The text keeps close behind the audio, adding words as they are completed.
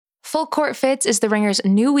Full Court Fits is The Ringer's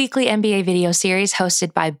new weekly NBA video series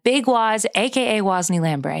hosted by Big Waz, aka Wosny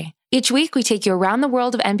Lambre. Each week, we take you around the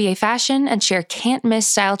world of NBA fashion and share can't-miss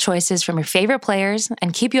style choices from your favorite players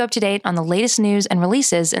and keep you up to date on the latest news and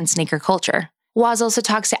releases in sneaker culture. Waz also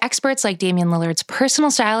talks to experts like Damian Lillard's personal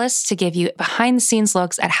stylists to give you behind-the-scenes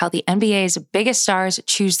looks at how the NBA's biggest stars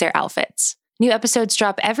choose their outfits. New episodes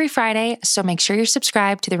drop every Friday, so make sure you're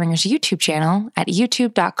subscribed to The Ringer's YouTube channel at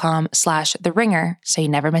youtube.com/The Ringer so you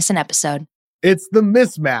never miss an episode. It's The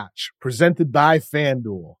Mismatch, presented by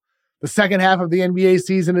FanDuel. The second half of the NBA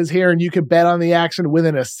season is here, and you can bet on the action with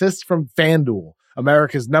an assist from FanDuel,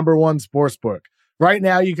 America's #1 sportsbook. Right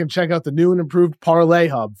now, you can check out the new and improved Parlay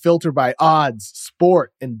Hub, filtered by odds,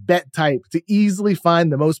 sport, and bet type to easily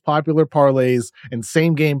find the most popular parlays and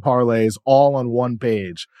same-game parlays all on one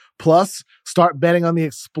page. Plus, start betting on the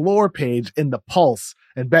Explore page in the Pulse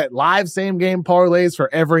and bet live same-game parlays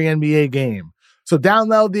for every NBA game. So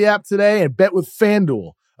download the app today and bet with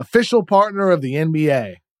FanDuel, official partner of the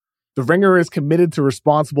NBA. The Ringer is committed to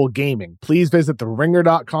responsible gaming. Please visit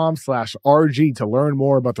theringer.com/RG to learn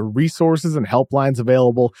more about the resources and helplines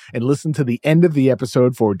available and listen to the end of the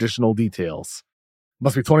episode for additional details.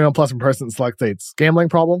 Must be 21 plus in person in select states. Gambling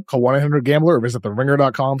problem? Call 1-800-GAMBLER or visit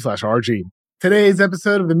theringer.com/RG. Today's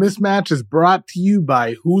episode of The Mismatch is brought to you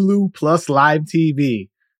by Hulu Plus Live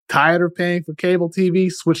TV. Tired of paying for cable TV?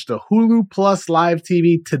 Switch to Hulu Plus Live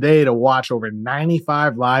TV today to watch over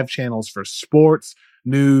 95 live channels for sports,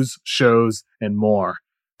 news, shows, and more.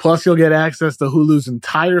 Plus, you'll get access to Hulu's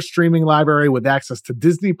entire streaming library with access to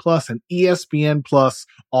Disney Plus and ESPN Plus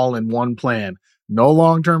all in one plan. No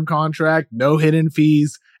long-term contract, no hidden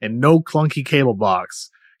fees, and no clunky cable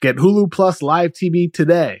box. Get Hulu Plus Live TV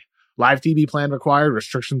today. Live TV plan required.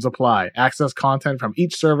 Restrictions apply. Access content from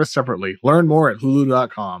each service separately. Learn more at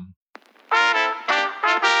hulu.com.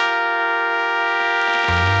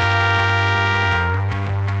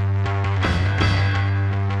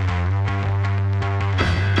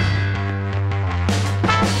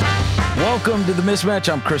 Welcome to The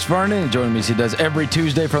Mismatch. I'm Chris Vernon, and joining me as he does every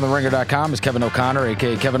Tuesday from TheRinger.com is Kevin O'Connor,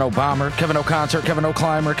 a.k.a. Kevin O'Bomber, Kevin O'Concert, Kevin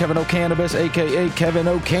O'Climber, Kevin O'Cannabis, a.k.a. Kevin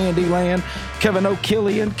O'Candyland, Kevin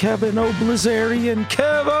O'Killian, Kevin O'Blizzarian,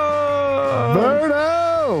 Kevin!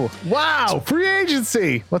 Verno! Wow, free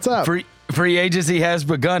agency. What's up? Free agency has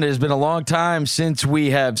begun. It has been a long time since we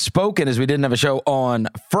have spoken, as we didn't have a show on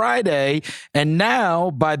Friday, and now,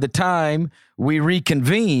 by the time we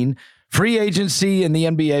reconvene, free agency in the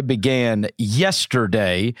NBA began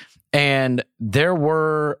yesterday, and there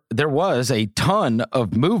was a ton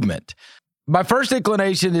of movement. My first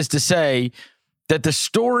inclination is to say that the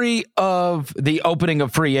story of the opening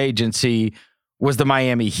of free agency was the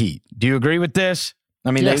Miami Heat. Do you agree with this?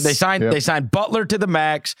 I mean, yes. they signed Butler to the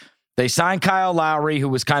max. They signed Kyle Lowry, who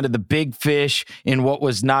was kind of the big fish in what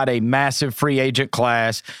was not a massive free agent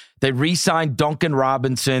class. They re-signed Duncan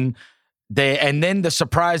Robinson. And then the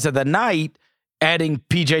surprise of the night, adding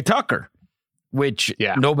PJ Tucker, which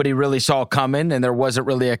nobody really saw coming, and there wasn't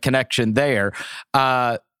really a connection there.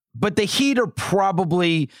 But the Heat are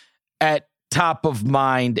probably at top of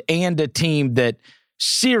mind, and a team that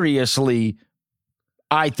seriously,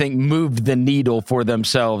 I think, moved the needle for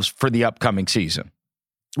themselves for the upcoming season.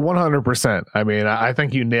 100%. I mean, I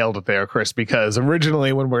think you nailed it there, Chris, because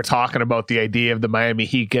originally when we're talking about the idea of the Miami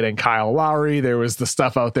Heat getting Kyle Lowry, there was the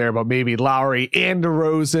stuff out there about maybe Lowry and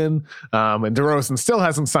DeRozan, and DeRozan still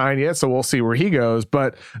hasn't signed yet, so we'll see where he goes.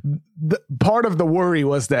 But part of the worry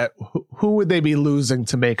was that who would they be losing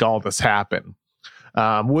to make all this happen?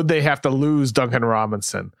 Would they have to lose Duncan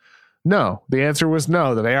Robinson? No, the answer was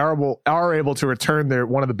no, that they are able to return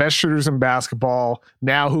one of the best shooters in basketball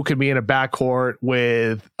now, who can be in a backcourt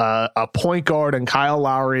with a point guard and Kyle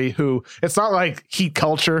Lowry, who it's not like Heat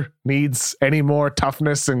culture needs any more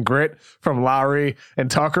toughness and grit from Lowry and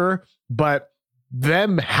Tucker, but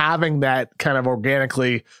them having that kind of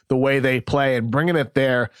organically the way they play and bringing it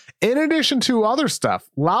there, in addition to other stuff.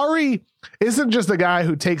 Lowry isn't just a guy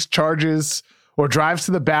who takes charges or drives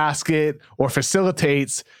to the basket or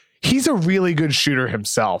facilitates. He's a really good shooter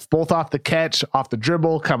himself, both off the catch, off the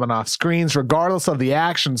dribble, coming off screens, regardless of the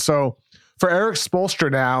action. So for Eric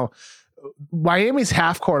Spoelstra now, Miami's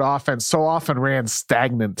half-court offense so often ran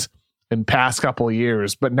stagnant in past couple of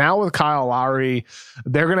years. But now with Kyle Lowry,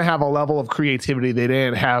 they're going to have a level of creativity they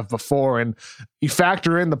didn't have before. And you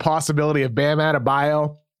factor in the possibility of Bam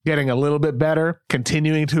Adebayo getting a little bit better,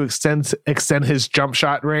 continuing to extend his jump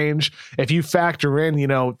shot range. If you factor in,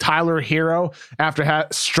 Tyler Hero, after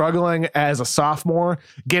struggling as a sophomore,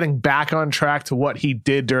 getting back on track to what he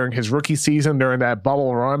did during his rookie season, during that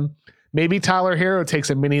bubble run. maybe Tyler Hero takes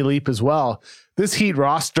a mini leap as well. This Heat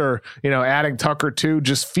roster, adding Tucker too,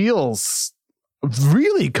 just feels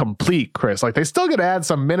really complete, Chris. Like, they still got to add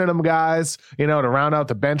some minimum guys, to round out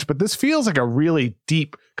the bench, but this feels like a really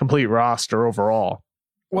deep, complete roster overall.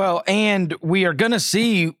 Well, and we are going to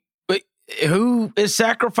see who is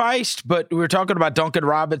sacrificed, but we were talking about Duncan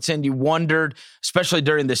Robinson. You wondered, especially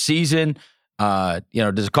during the season, does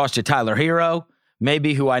it cost you Tyler Hero?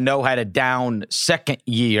 Maybe, who I know had a down second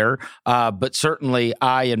year, but certainly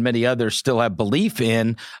I and many others still have belief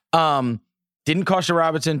in. Didn't cost you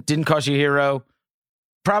Robinson, didn't cost you Hero.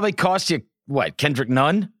 Probably cost you, Kendrick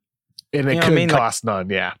Nunn? And it could cost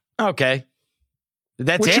Nunn, yeah. Okay.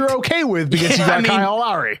 That's Which it. You're okay with because you got Kyle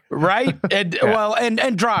Lowry. Right? And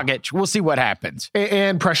and Dragic. We'll see what happens.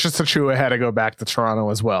 And Precious Achiuwa had to go back to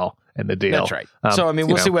Toronto as well in the deal. That's right. So,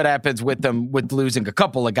 we'll see what happens with them with losing a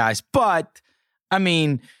couple of guys. But,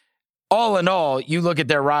 all in all, you look at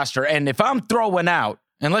their roster, and if I'm throwing out,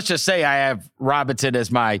 and let's just say I have Robinson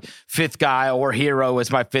as my fifth guy or Hero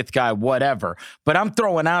as my fifth guy, whatever. But I'm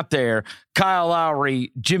throwing out there Kyle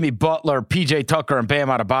Lowry, Jimmy Butler, PJ Tucker, and Bam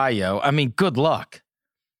Adebayo. Good luck.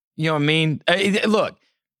 You know what I mean? Look,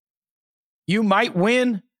 you might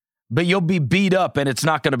win, but you'll be beat up and it's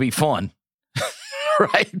not going to be fun.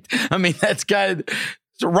 Right? That's kind of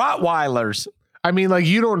Rottweilers.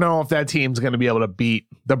 You don't know if that team's going to be able to beat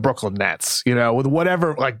the Brooklyn Nets, with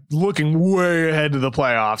whatever, looking way ahead to the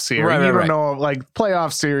playoffs here. Right, you don't know,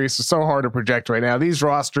 playoff series is so hard to project right now. These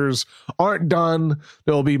rosters aren't done.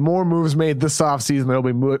 There'll be more moves made this offseason. There'll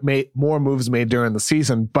be more moves made during the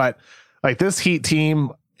season. But, this Heat team,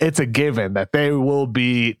 it's a given that they will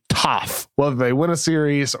be tough, whether they win a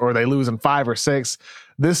series or they lose in 5 or 6.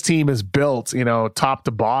 This team is built, top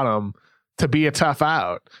to bottom to be a tough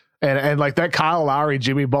out. And that Kyle Lowry,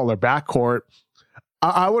 Jimmy Butler backcourt,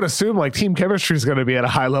 I would assume team chemistry is going to be at a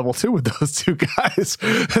high level too with those two guys.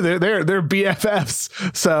 they're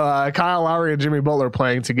BFFs. So Kyle Lowry and Jimmy Butler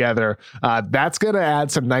playing together, that's going to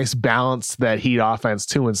add some nice balance to that Heat offense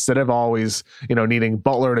too. Instead of always needing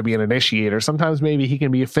Butler to be an initiator, sometimes maybe he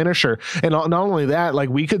can be a finisher. And not only that,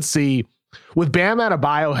 we could see with Bam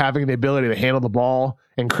Adebayo having the ability to handle the ball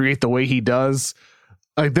and create the way he does.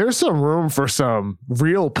 There's some room for some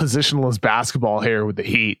real positionless basketball here with the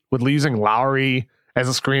Heat, with using Lowry as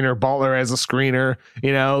a screener, Butler as a screener,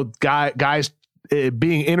 guys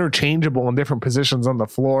being interchangeable in different positions on the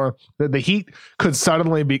floor. The Heat could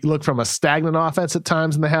suddenly look from a stagnant offense at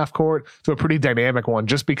times in the half court to a pretty dynamic one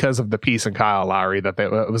just because of the piece in Kyle Lowry that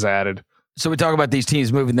was added. So we talk about these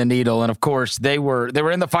teams moving the needle, and of course they were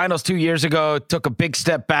in the finals 2 years ago, took a big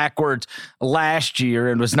step backwards last year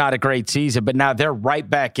and was not a great season, but now they're right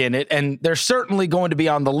back in it, and they're certainly going to be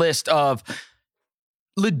on the list of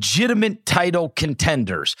legitimate title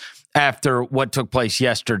contenders after what took place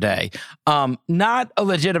yesterday. Not a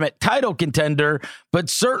legitimate title contender, but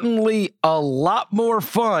certainly a lot more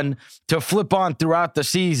fun to flip on throughout the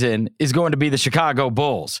season is going to be the Chicago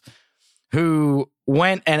Bulls, who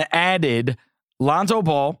went and added Lonzo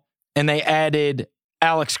Ball and they added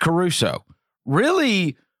Alex Caruso,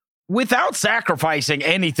 really without sacrificing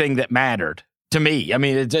anything that mattered to me.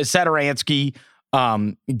 It's Satoransky,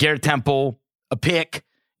 Garrett Temple, a pick.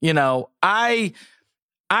 I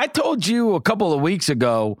told you a couple of weeks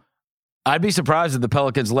ago, I'd be surprised if the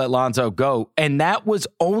Pelicans let Lonzo go. And that was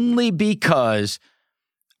only because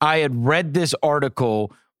I had read this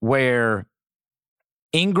article where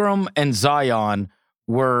Ingram and Zion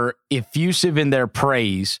were effusive in their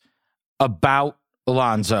praise about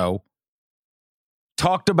Lonzo,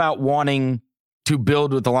 talked about wanting to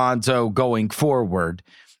build with Lonzo going forward,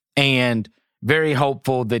 and very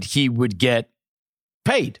hopeful that he would get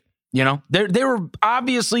paid. They were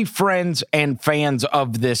obviously friends and fans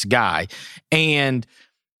of this guy. And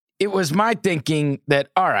it was my thinking that,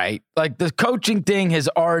 all right, the coaching thing has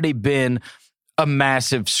already been a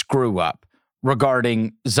massive screw up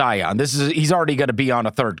regarding Zion. He's already going to be on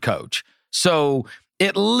a third coach. So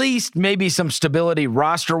at least maybe some stability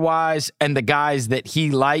roster-wise and the guys that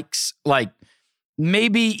he likes,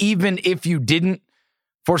 maybe even if you didn't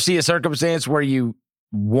foresee a circumstance where you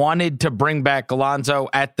wanted to bring back Alonzo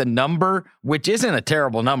at the number, which isn't a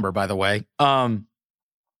terrible number, by the way,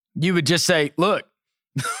 you would just say, look,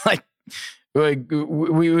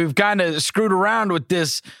 we've kind of screwed around with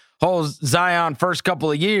this whole Zion first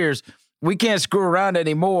couple of years. We can't screw around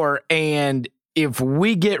anymore. And if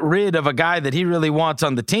we get rid of a guy that he really wants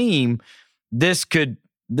on the team, this could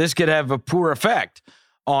have a poor effect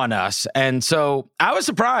on us. And so I was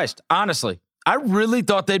surprised, honestly. I really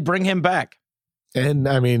thought they'd bring him back. And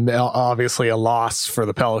obviously a loss for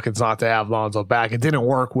the Pelicans not to have Lonzo back. It didn't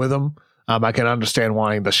work with him. I can understand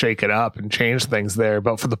wanting to shake it up and change things there.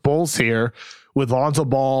 But for the Bulls here, with Lonzo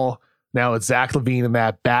Ball, now it's Zach LaVine in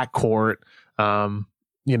that backcourt,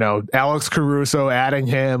 Alex Caruso, adding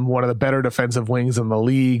him, one of the better defensive wings in the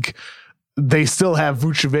league. They still have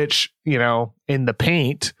Vucevic, in the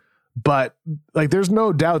paint, but there's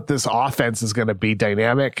no doubt this offense is going to be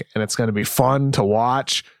dynamic and it's going to be fun to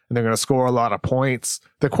watch, and they're going to score a lot of points.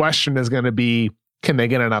 The question is going to be, can they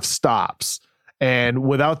get enough stops? And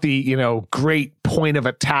without the, great point of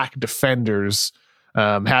attack defenders,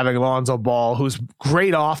 having Lonzo Ball, who's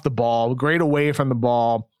great off the ball, great away from the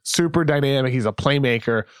ball, super dynamic. He's a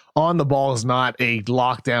playmaker. On the ball is not a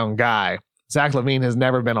lockdown guy. Zach LaVine has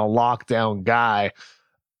never been a lockdown guy.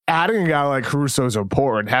 Adding a guy like Caruso is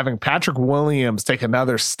important. Having Patrick Williams take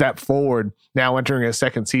another step forward, now entering his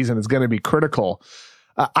second season, is going to be critical.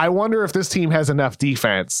 I wonder if this team has enough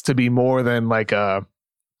defense to be more than like a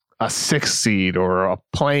 6th seed or a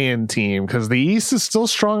play-in team, because the East is still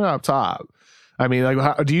strong up top. I mean,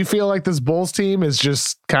 do you feel like this Bulls team is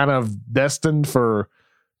just kind of destined for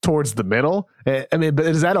towards the middle? I mean, but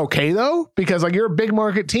is that okay though? Because you're a big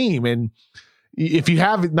market team, and if you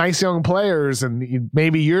have nice young players, and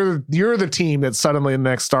maybe you're the team that suddenly the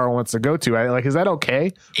next star wants to go to, is that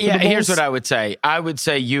okay? Yeah, here's what I would say. I would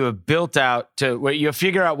say you have built out to where you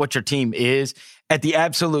figure out what your team is. At the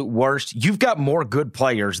absolute worst, you've got more good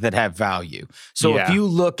players that have value. So if you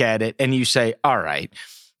look at it and you say, all right,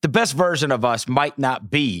 the best version of us might not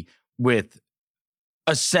be with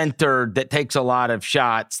a center that takes a lot of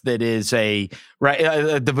shots, that is the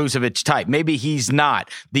Vucevic type. Maybe he's not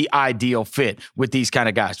the ideal fit with these kind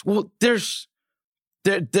of guys. Well, there's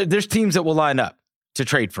teams that will line up to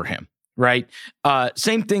trade for him, right?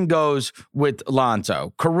 Same thing goes with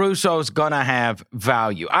Lonzo. Caruso's gonna have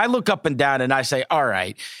value. I look up and down and I say, all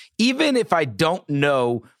right, even if I don't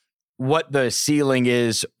know what the ceiling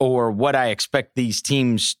is or what I expect these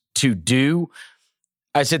teams to do,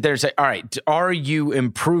 I sit there and say, all right, are you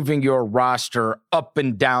improving your roster up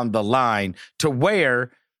and down the line to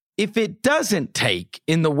where if it doesn't take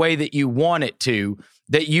in the way that you want it to,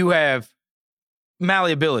 that you have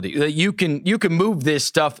malleability, that you can move this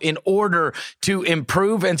stuff in order to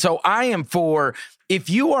improve? And so I am for, if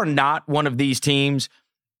you are not one of these teams,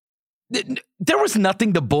 there was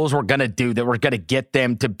nothing the Bulls were going to do that were going to get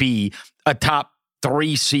them to be a top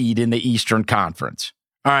 3 seed in the Eastern Conference.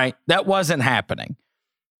 All right, that wasn't happening.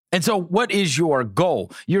 And so what is your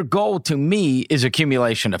goal? Your goal to me is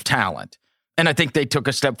accumulation of talent. And I think they took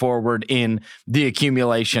a step forward in the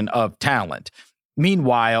accumulation of talent.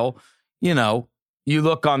 Meanwhile, you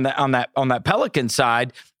look on that Pelican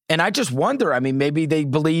side, and I just wonder, I mean, maybe they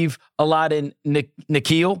believe a lot in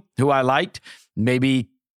Nickeil, who I liked, maybe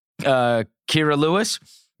Kira Lewis,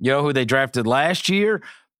 who they drafted last year.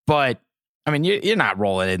 But I mean, you're not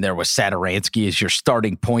rolling in there with Satoransky as your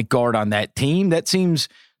starting point guard on that team. That seems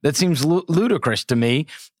ludicrous to me.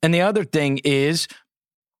 And the other thing is,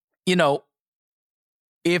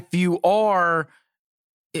 if you are,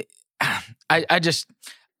 I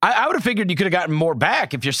would have figured you could have gotten more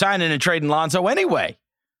back if you're signing and trading Lonzo anyway.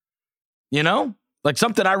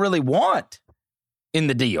 Something I really want in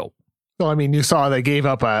the deal. Well, I mean, you saw they gave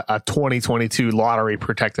up a 2022 lottery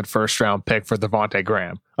protected first-round pick for Devontae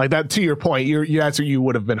Graham. That, to your point, that's what you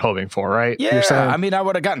would have been hoping for, right? Yeah, I mean, I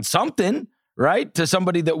would have gotten something, right, to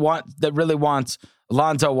somebody that really wants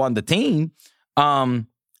Lonzo on the team. I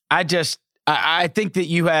think that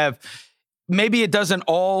you have, maybe it doesn't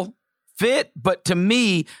all fit, but to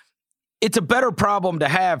me, it's a better problem to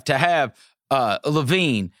have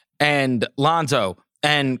LaVine and Lonzo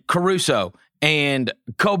and Caruso and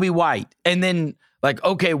Kobe White. And then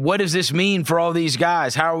okay, what does this mean for all these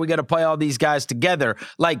guys? How are we going to play all these guys together?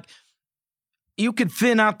 You could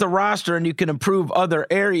thin out the roster and you can improve other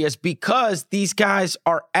areas because these guys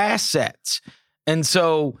are assets. And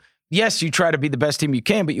so, yes, you try to be the best team you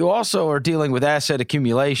can, but you also are dealing with asset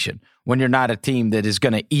accumulation when you're not a team that is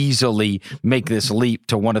going to easily make this leap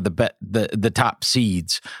to one of the top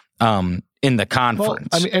seeds in the conference.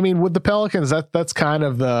 Well, I mean, with the Pelicans, that's kind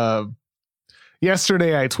of the.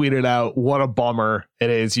 Yesterday, I tweeted out what a bummer it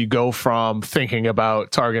is. You go from thinking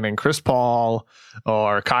about targeting Chris Paul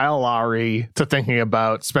or Kyle Lowry to thinking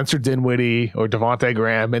about Spencer Dinwiddie or Devontae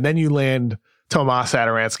Graham, and then you land Tomas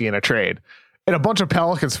Satoransky in a trade. And a bunch of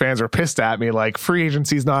Pelicans fans are pissed at me, free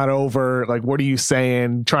agency's not over. What are you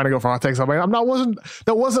saying? Trying to go for hot takes. I'm like, that wasn't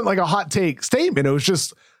a hot take statement. It was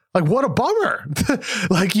just what a bummer.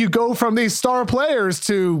 You go from these star players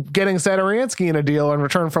to getting Satoransky in a deal in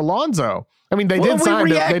return for Lonzo. I mean, they did sign.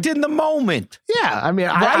 We react in the moment. Yeah, I mean,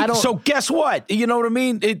 right? I don't. So guess what? You know what I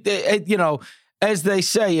mean? as they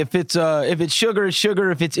say, if it's sugar, it's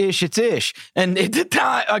sugar. If it's ish, it's ish. And at the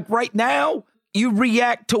time, like right now, you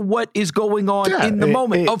react to what is going on in the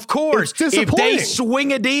moment. Of course, if they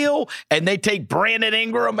swing a deal and they take Brandon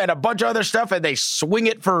Ingram and a bunch of other stuff and they swing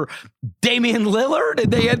it for Damian Lillard and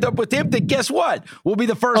they end up with him, then guess what? We'll be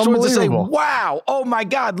the first ones to say, wow, oh my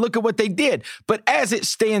God, look at what they did. But as it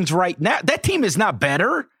stands right now, that team is not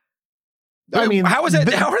better. I mean, how is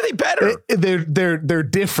that? How are they better? They're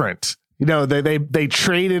different. You know, they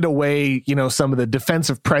traded away, you know, some of the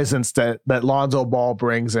defensive presence that Lonzo Ball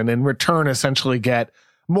brings, and in return essentially get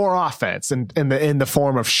more offense in the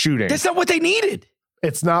form of shooting. That's not what they needed.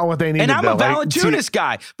 It's not what they needed. And I'm a Valanciunas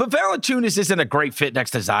guy, but Valanciunas isn't a great fit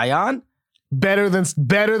next to Zion. Better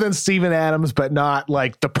than Steven Adams, but not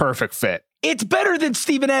like the perfect fit. It's better than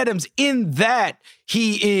Steven Adams in that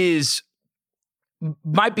he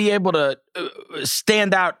might be able to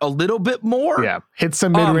stand out a little bit more. Yeah. Hit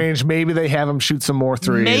some mid-range. Maybe they have him shoot some more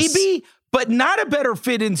threes. Maybe, but not a better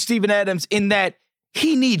fit in Steven Adams in that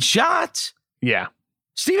he needs shots. Yeah.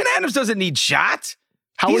 Steven Adams doesn't need shots.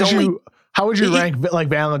 How would you rank like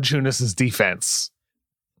Valanciunas' defense?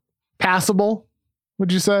 Passable,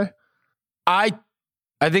 would you say? I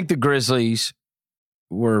think the Grizzlies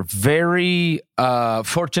were very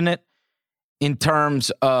fortunate in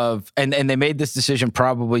terms of, and they made this decision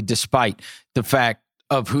probably despite the fact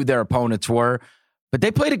of who their opponents were, but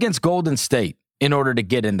they played against Golden State in order to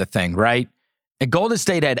get in the thing, right? And Golden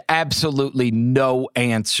State had absolutely no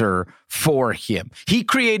answer for him. He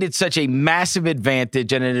created such a massive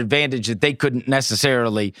advantage, and an advantage that they couldn't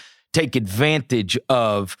necessarily take advantage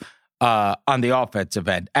of on the offensive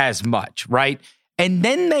end as much, right? And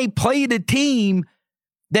then they played a team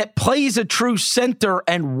that plays a true center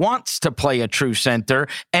and wants to play a true center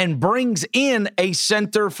and brings in a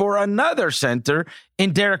center for another center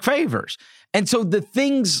in Derek Favors. And so the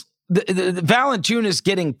Valanciunas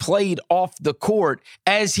getting played off the court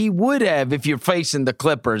as he would have if you're facing the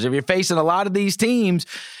Clippers, if you're facing a lot of these teams,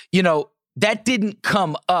 you know, that didn't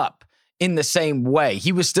come up in the same way.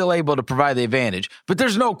 He was still able to provide the advantage. But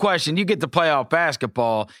there's no question, you get to playoff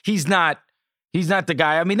basketball, he's not the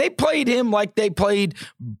guy. I mean, they played him like they played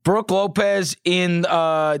Brook Lopez in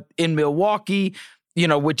Milwaukee, you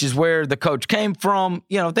know, which is where the coach came from.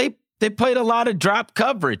 You know, they played a lot of drop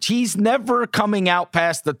coverage. He's never coming out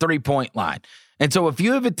past the 3-point line. And so if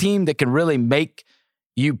you have a team that can really make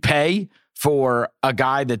you pay for a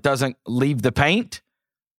guy that doesn't leave the paint,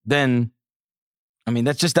 then, I mean,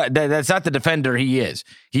 that's not the defender he is.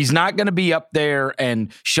 He's not going to be up there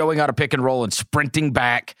and showing out a pick and roll and sprinting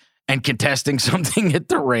back and contesting something at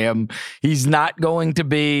the rim. He's not going to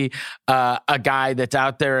be a guy that's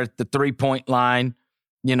out there at the 3-point line,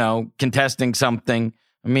 you know, contesting something.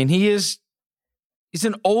 I mean, he's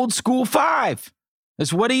an old school 5.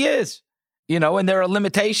 That's what he is, you know, and there are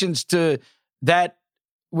limitations to that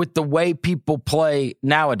with the way people play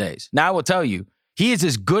nowadays. Now, I will tell you, he is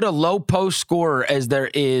as good a low post scorer as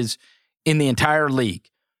there is in the entire league.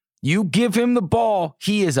 You give him the ball,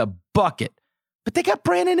 he is a bucket. But they got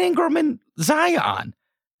Brandon Ingram and Zion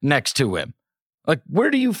next to him. Like, where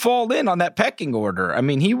do you fall in on that pecking order? I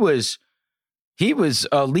mean, he was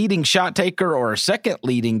a leading shot taker or a second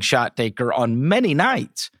leading shot taker on many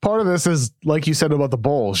nights. Part of this is, like you said about the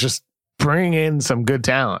Bulls, just bringing in some good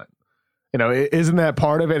talent. You know, isn't that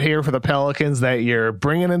part of it here for the Pelicans, that you're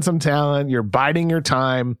bringing in some talent, you're biding your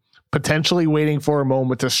time, potentially waiting for a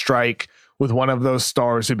moment to strike with one of those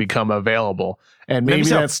stars who become available. And maybe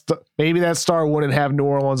that star wouldn't have New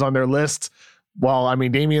Orleans on their list. Well, I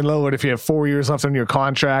mean, Damian Lillard, if you have 4 years left on your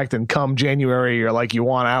contract and come January, you're like, you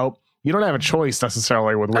want out, you don't have a choice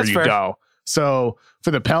necessarily with where you go. So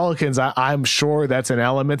for the Pelicans, I'm sure that's an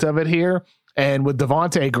element of it here. And with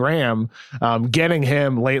Devontae Graham, getting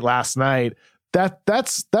him late last night,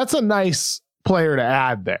 that's a nice player to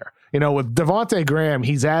add there. You know, with Devontae Graham,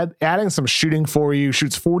 he's adding some shooting for you,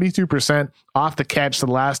 shoots 42% off the catch the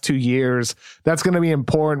last 2 years. That's going to be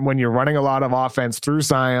important when you're running a lot of offense through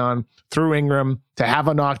Zion, through Ingram, to have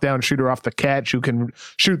a knockdown shooter off the catch who can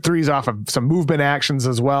shoot threes off of some movement actions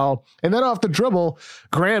as well. And then off the dribble,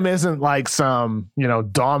 Graham isn't like some, you know,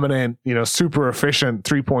 dominant, you know, super efficient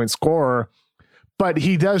 3-point scorer. But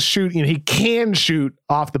he does shoot, you know, he can shoot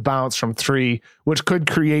off the bounce from 3, which could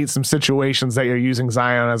create some situations that you're using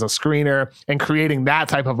Zion as a screener and creating that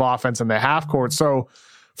type of offense in the half court. So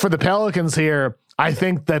for the Pelicans here, I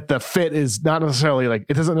think that the fit is not necessarily like,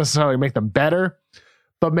 it doesn't necessarily make them better,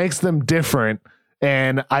 but makes them different.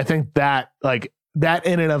 And I think that like that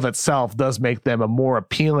in and of itself does make them a more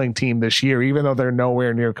appealing team this year, even though they're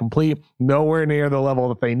nowhere near complete, nowhere near the level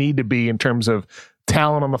that they need to be in terms of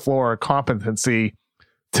talent on the floor or competency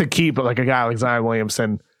to keep like a guy like Zion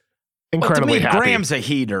Williamson incredibly happy. Graham's a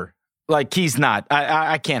heater. Like he's not.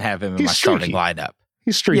 I can't have him in my starting lineup.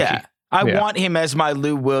 He's streaky. Yeah. I want him as my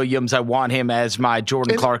Lou Williams. I want him as my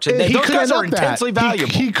Jordan Clarkson. Those guys are intensely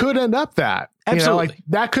valuable. He could end up that. Absolutely. Like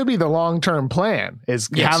that could be the long-term plan is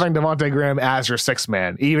having Devontae Graham as your sixth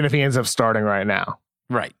man, even if he ends up starting right now.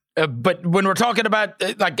 Right. But when we're talking about,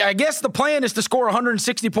 I guess the plan is to score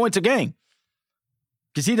 160 points a game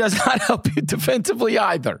because he does not help you defensively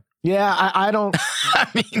either. Yeah, I don't.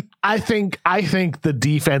 I think the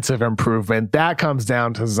defensive improvement that comes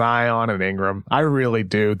down to Zion and Ingram. I really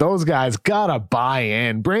do. Those guys gotta buy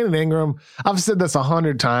in. Brandon Ingram. I've said this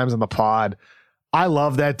 100 times on the pod. I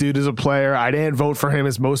love that dude as a player. I didn't vote for him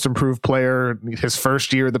as most improved player his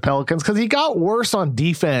first year at the Pelicans because he got worse on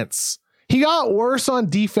defense. He got worse on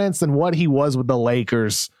defense than what he was with the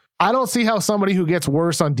Lakers. I don't see how somebody who gets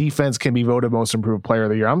worse on defense can be voted most improved player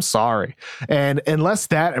of the year. I'm sorry. And unless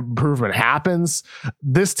that improvement happens,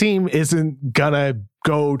 this team isn't going to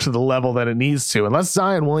go to the level that it needs to. Unless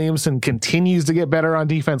Zion Williamson continues to get better on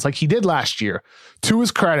defense like he did last year. To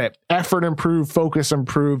his credit, effort improved, focus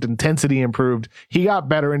improved, intensity improved. He got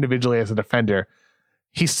better individually as a defender.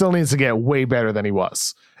 He still needs to get way better than he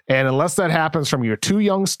was. And unless that happens from your two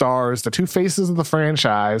young stars, the two faces of the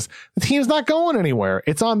franchise, the team's not going anywhere.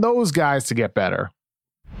 It's on those guys to get better.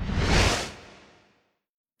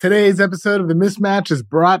 Today's episode of The Mismatch is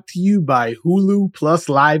brought to you by Hulu Plus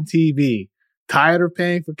Live TV. Tired of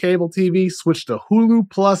paying for cable TV? Switch to Hulu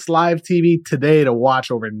Plus Live TV today to watch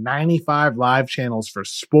over 95 live channels for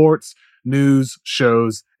sports, news,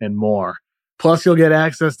 shows, and more. Plus, you'll get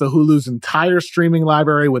access to Hulu's entire streaming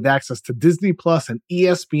library with access to Disney Plus and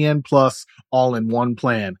ESPN Plus all in one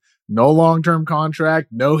plan. No long-term contract,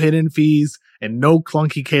 no hidden fees, and no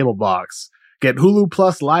clunky cable box. Get Hulu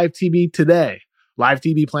Plus Live TV today. Live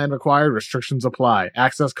TV plan required. Restrictions apply.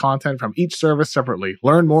 Access content from each service separately.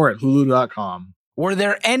 Learn more at hulu.com. Were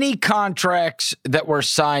there any contracts that were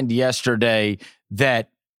signed yesterday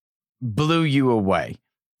that blew you away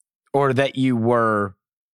or that you were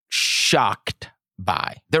shocked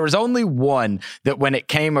by? There was only one that when it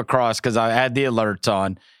came across, because I had the alerts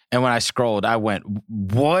on, and when I scrolled, I went,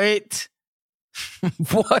 what?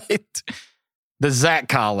 What? The Zach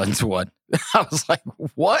Collins one. I was like,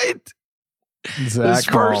 what? The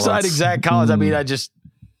Spurs signing Zach Collins. I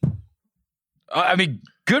mean,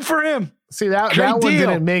 good for him. See, that one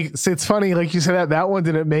didn't make, it's funny, like you said, that one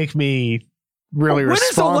didn't make me really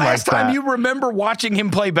respond like that. When is the last time you remember watching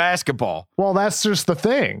him play basketball? Well, that's just the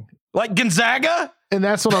thing. Like Gonzaga? And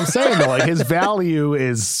that's what I'm saying, though. Like, his value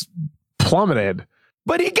is plummeted.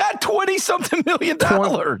 But he got $20-something million.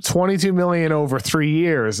 $22 million over 3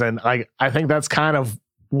 years. And I think that's kind of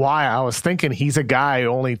why I was thinking he's a guy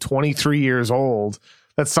only 23 years old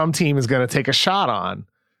that some team is going to take a shot on.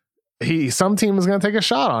 Some team is going to take a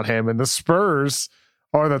shot on him. And the Spurs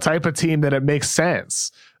are the type of team that it makes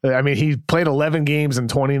sense. I mean, he played 11 games in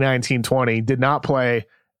 2019-20, did not play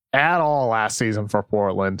at all last season for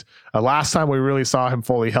Portland. Last time we really saw him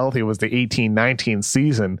fully healthy was the 18-19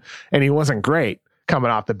 season, and he wasn't great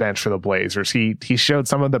coming off the bench for the Blazers. He showed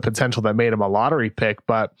some of the potential that made him a lottery pick,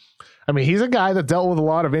 but I mean, he's a guy that dealt with a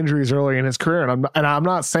lot of injuries early in his career, and I'm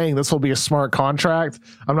not saying this will be a smart contract.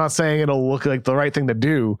 I'm not saying it'll look like the right thing to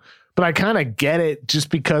do, but I kind of get it just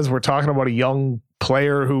because we're talking about a young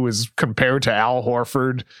player who is compared to Al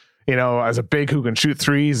Horford, as a big who can shoot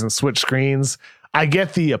threes and switch screens. I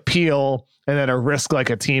get the appeal and then a risk like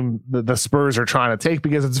a team the Spurs are trying to take,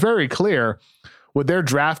 because it's very clear with their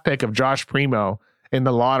draft pick of Josh Primo in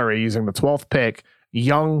the lottery using the 12th pick,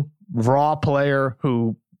 young raw player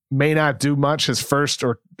who may not do much his first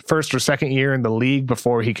or second year in the league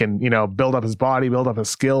before he can, build up his body, build up his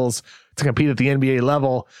skills to compete at the NBA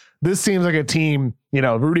level. This seems like a team,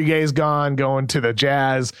 Rudy Gay's gone, going to the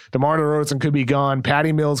Jazz. DeMar DeRozan could be gone.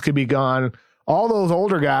 Patty Mills could be gone. All those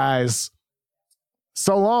older guys,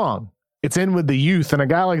 so long. It's in with the youth, and a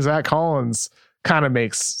guy like Zach Collins kind of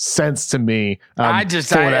makes sense to me.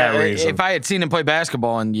 If I had seen him play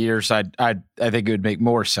basketball in years, I think it would make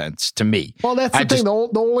more sense to me. Well, that's the thing.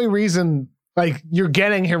 The only reason, like, you're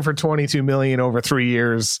getting him for $22 million over 3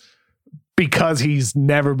 years because he's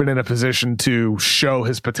never been in a position to show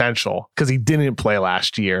his potential, because he didn't play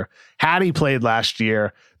last year. Had he played last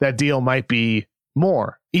year, that deal might be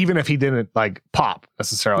more, even if he didn't like pop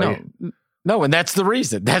necessarily. No, and that's the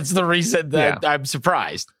reason. That's the reason that I'm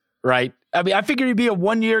surprised, right? I mean, I figured he'd be a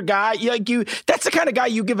one-year guy. That's the kind of guy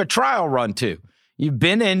you give a trial run to. You've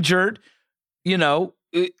been injured,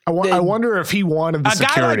 I wonder if he wanted the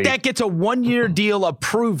security. A guy like that gets a 1-year deal, a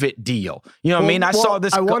prove it deal. You know what I mean? I saw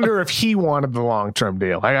this. I wonder if he wanted the long-term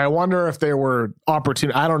deal. I wonder if there were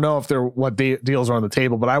opportunities. I don't know if what deals are on the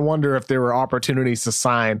table, but I wonder if there were opportunities to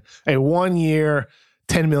sign a 1-year,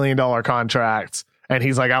 $10 million contract. And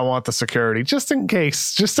he's like, I want the security just in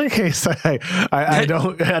case I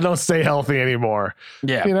don't stay healthy anymore.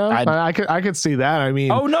 Yeah. You know, I could see that. I mean,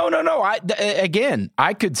 oh, no.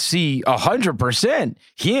 I could see 100%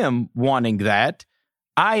 him wanting that.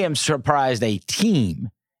 I am surprised a team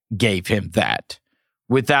gave him that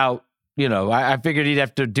without, I figured he'd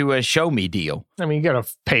have to do a show me deal. I mean, you got to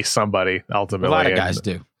pay somebody ultimately. A lot of guys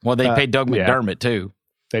do. Well, they paid Doug McDermott too.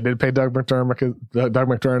 They did pay Doug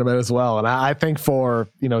McDermott as well. And I think for,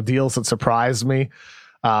 deals that surprised me,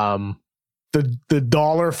 the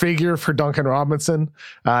dollar figure for Duncan Robinson,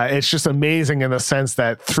 it's just amazing in the sense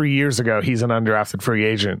that 3 years ago, he's an undrafted free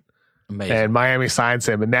agent. Amazing. And Miami signs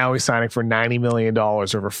him, and now he's signing for $90 million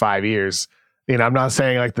over 5 years. I'm not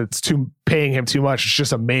saying like that's paying him too much. It's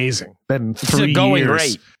just amazing. Then 3 years. Going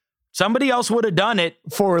rate. Somebody else would have done it.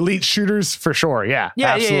 For elite shooters, for sure. Yeah,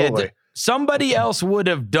 absolutely. Yeah. Somebody else would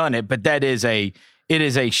have done it, but it is a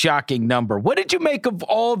shocking number. What did you make of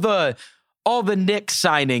all the Knicks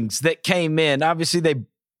signings that came in? Obviously,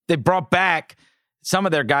 they brought back some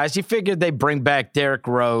of their guys. You figured they bring back Derrick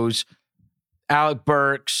Rose, Alec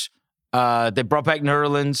Burks. They brought back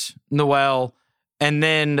Nerlens Noel, and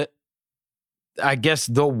then I guess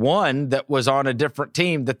the one that was on a different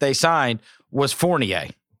team that they signed was Fournier.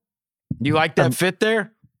 You like that fit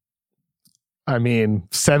there? I mean,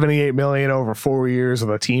 $78 million over 4 years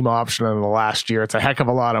with a team option in the last year. It's a heck of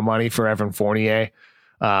a lot of money for Evan Fournier.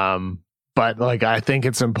 But I think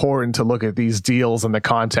it's important to look at these deals in the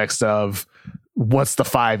context of what's the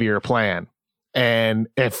 5-year plan. And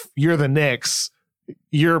if you're the Knicks,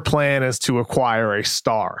 your plan is to acquire a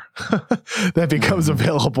star that becomes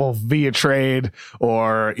available via trade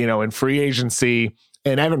or, in free agency.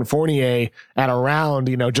 And Evan Fournier at around,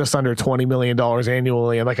 just under $20 million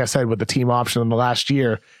annually. And like I said, with the team option in the last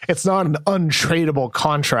year, it's not an untradeable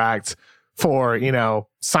contract for,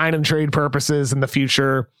 sign and trade purposes in the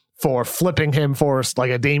future, for flipping him for like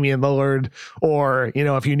a Damian Lillard, or,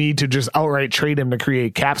 if you need to just outright trade him to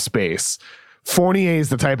create cap space. Fournier is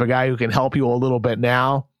the type of guy who can help you a little bit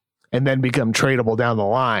now and then become tradable down the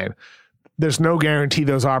line. There's no guarantee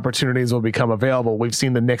those opportunities will become available. We've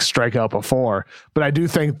seen the Knicks strike out before, but I do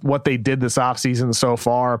think what they did this offseason so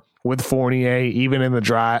far with Fournier, even in the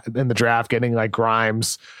draft, getting like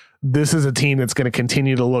Grimes, this is a team that's going to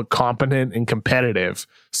continue to look competent and competitive.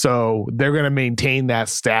 So they're going to maintain that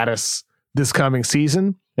status this coming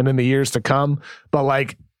season and in the years to come.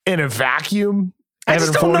 But in a vacuum, I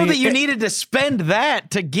just don't know that you needed to spend that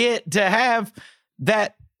to have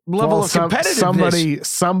that level of competitiveness.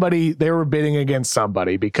 Somebody, they were bidding against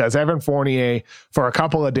somebody, because Evan Fournier, for a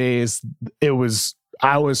couple of days,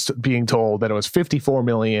 I was being told that it was $54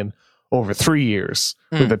 million over 3 years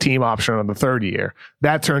with a team option on the third year.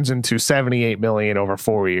 That turns into $78 million over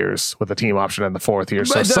 4 years with a team option in the fourth year.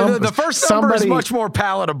 But so the first number is much more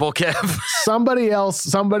palatable, Kev.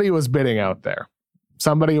 Somebody was bidding out there.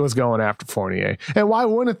 Somebody was going after Fournier. And why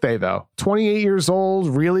wouldn't they, though? 28 years old,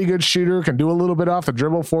 really good shooter, can do a little bit off the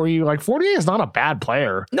dribble for you. Fournier is not a bad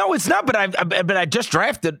player. No, it's not, but I just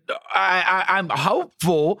drafted. I'm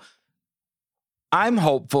hopeful. I'm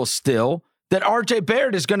hopeful still that RJ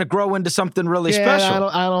Barrett is going to grow into something really special.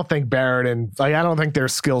 I don't think Barrett and I don't think their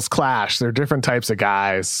skills clash. They're different types of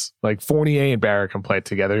guys. Fournier and Barrett can play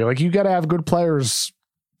together. You got to have good players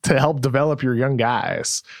to help develop your young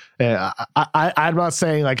guys. I'm not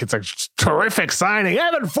saying it's a terrific signing.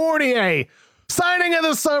 Evan Fournier signing in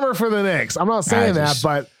the summer for the Knicks. I'm not saying that,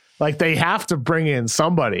 but they have to bring in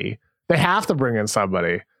somebody.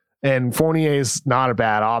 And Fournier is not a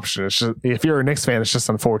bad option. It's just, if you're a Knicks fan, it's just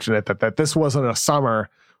unfortunate that this wasn't a summer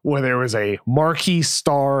where there was a marquee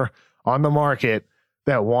star on the market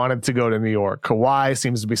that wanted to go to New York. Kawhi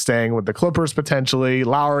seems to be staying with the Clippers potentially.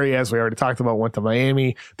 Lowry, as we already talked about, went to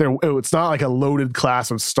Miami. It's not like a loaded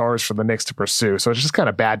class of stars for the Knicks to pursue. So it's just kind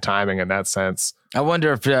of bad timing in that sense. I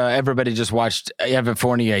wonder if everybody just watched Evan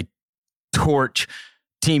Fournier torch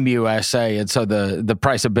Team USA, and so the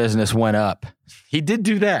price of business went up. He did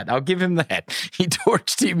do that. I'll give him that. He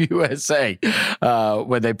torched Team USA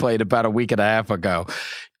when they played about a week and a half ago.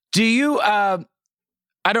 Do you, I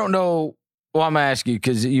don't know, well, I'm going to ask you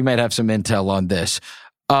because you might have some intel on this.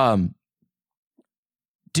 Do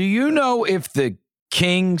you know if the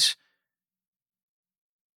Kings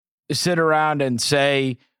sit around and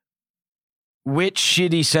say, which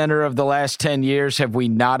shitty center of the last 10 years have we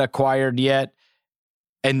not acquired yet?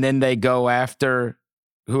 And then they go after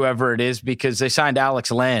whoever it is because they signed Alex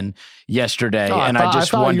Len yesterday, and I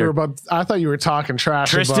just wondered. I thought you were talking trash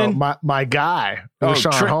Tristan? about my guy,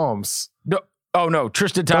 Rashawn Holmes. No,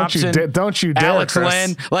 Tristan Thompson. Don't you dare, Alex Chris.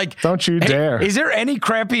 Len. Like, don't you dare. Is there any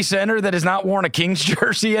crappy center that has not worn a Kings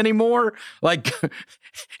jersey anymore? Like,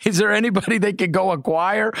 is there anybody they could go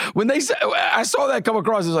acquire? I saw that come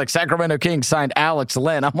across, it was like Sacramento Kings signed Alex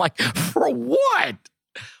Len. I'm like, for what?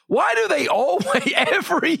 Why do they always,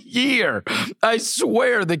 every year, I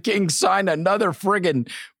swear the Kings sign another friggin'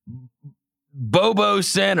 Bobo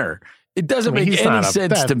center. It doesn't make any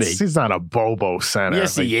sense to me. He's not a Bobo center.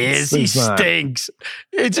 Yes, he is. He stinks.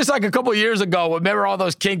 It's just like a couple of years ago. Remember all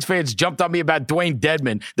those Kings fans jumped on me about Dwayne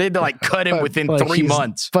Dedman. They had to cut him within 3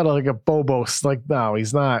 months. But like a Bobo, no,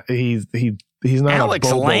 he's not. He's not Alex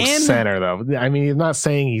a Bobo Len? center though. I mean, he's not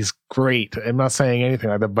saying he's great. I'm not saying anything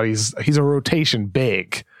like that. But he's a rotation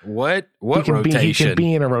big. What rotation? He can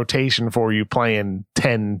be in a rotation for you playing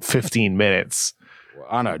 10, 15 minutes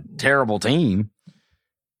on a terrible team.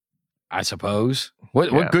 I suppose.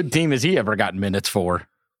 What good team has he ever gotten minutes for?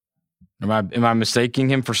 Am I mistaking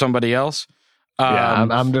him for somebody else?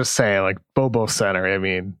 I'm just saying, like Bobo center. I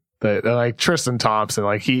mean, like Tristan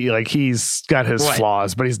Thompson, he's got his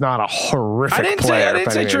flaws, but he's not a horrific player. I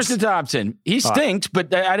didn't say Tristan Thompson. He stinks,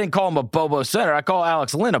 but I didn't call him a Bobo center. I call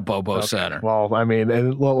Alex Len a Bobo center. Well, I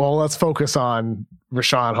mean, let's focus on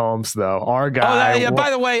Rashawn Holmes, though. Our guy.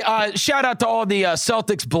 By the way, shout out to all the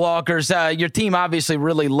Celtics bloggers. Your team obviously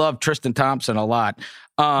really loved Tristan Thompson a lot.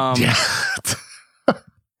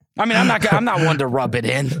 I mean, I'm not one to rub it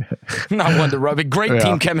in. I'm not one to rub it. Great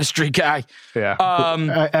team chemistry guy. Yeah.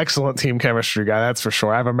 Excellent team chemistry guy. That's for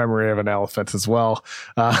sure. I have a memory of an elephant as well.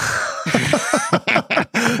 He's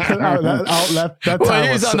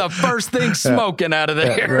on the first thing smoking out of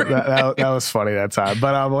there. That was funny that time.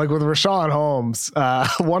 But like with Rashawn Holmes,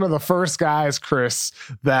 one of the first guys, Chris,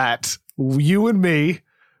 that you and me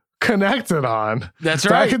connected on. That's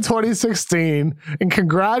right. Back in 2016. And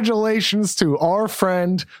congratulations to our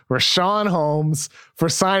friend Rashawn Holmes for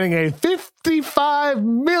signing a $55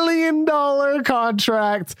 million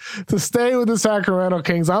contract to stay with the Sacramento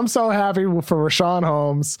Kings. I'm so happy for Rashawn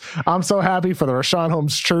Holmes. I'm so happy for the Rashawn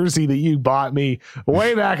Holmes jersey that you bought me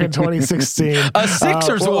way back in 2016. A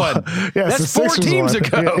Sixers one. Yes, that's 4 teams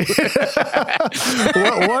ago.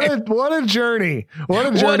 What a journey. What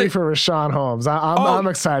a journey for Rashawn Holmes. I'm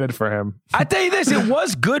excited for him. I tell you this, it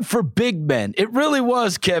was good for big men. It really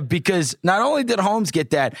was, Kev, because not only did Holmes get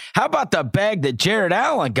that, how about the bag that Jared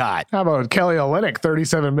Allen got? How about Kelly Olynyk,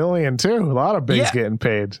 $37 million too? A lot of bigs getting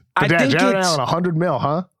paid. But Jared Allen, $100 million,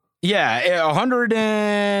 huh? Yeah, 100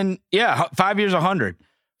 and 5 years, 100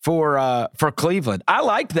 for Cleveland. I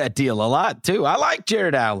liked that deal a lot too. I like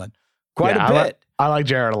Jared Allen quite a bit. I like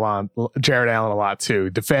Jared Allen a lot too.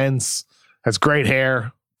 Defends, has great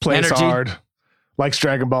hair, plays hard, likes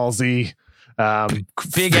Dragon Ball Z.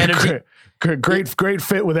 Big energy. Great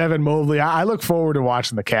fit with Evan Mobley. I look forward to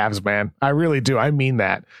watching the Cavs, man. I really do. I mean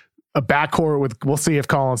that. A backcourt we'll see if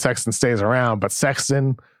Colin Sexton stays around, but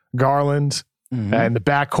Sexton, Garland, in the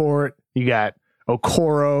backcourt, you got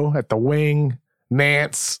Okoro at the wing,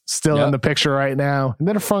 Nance still in the picture right now, and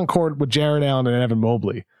then a front court with Jared Allen and Evan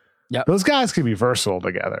Mobley. Yep. Those guys can be versatile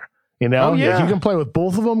together. You know, you can play with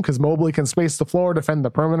both of them because Mobley can space the floor, defend the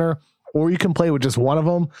perimeter, or you can play with just one of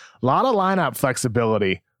them. A lot of lineup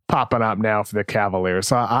flexibility popping up now for the Cavaliers.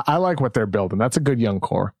 So I like what they're building. That's a good young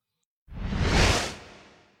core.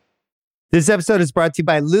 This episode is brought to you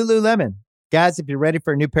by Lululemon. Guys, if you're ready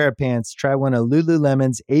for a new pair of pants, try one of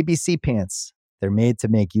Lululemon's ABC pants. They're made to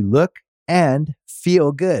make you look and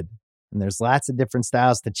feel good. And there's lots of different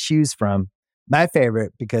styles to choose from. My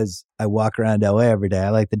favorite, because I walk around LA every day,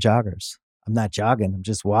 I like the joggers. I'm not jogging, I'm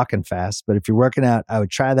just walking fast. But if you're working out, I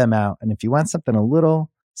would try them out. And if you want something a little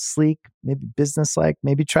sleek, maybe business-like,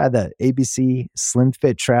 maybe try the ABC Slim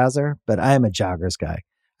Fit trouser. But I am a joggers guy.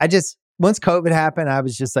 Once COVID happened, I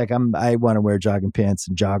was just like, I want to wear jogging pants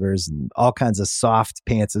and joggers and all kinds of soft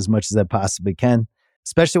pants as much as I possibly can,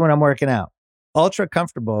 especially when I'm working out. Ultra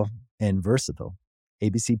comfortable and versatile.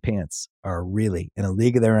 ABC pants are really in a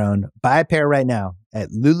league of their own. Buy a pair right now at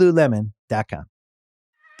Lululemon.com.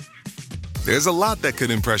 There's a lot that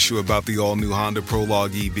could impress you about the all-new Honda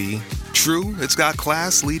Prologue EV. True, it's got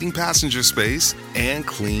class-leading passenger space and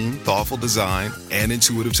clean, thoughtful design and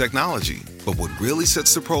intuitive technology. But what really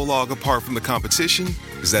sets the Prologue apart from the competition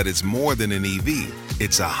is that it's more than an EV.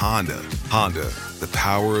 It's a Honda. Honda, the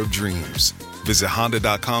power of dreams. Visit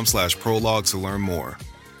honda.com/prologue to learn more.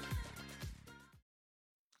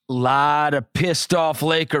 Lot of pissed off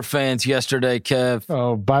Laker fans yesterday, Kev.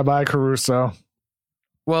 Oh, bye-bye Caruso.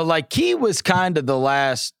 Well, like he was kind of the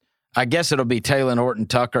last, I guess it'll be Taylor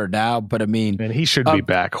Horton-Tucker now, but I mean... And he should be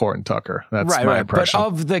back, Horton-Tucker. That's my impression. But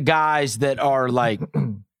of the guys that are like,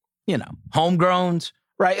 homegrowns,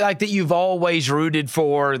 right? Like that you've always rooted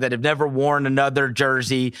for, that have never worn another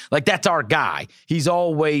jersey. Like that's our guy. He's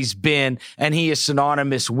always been, and he is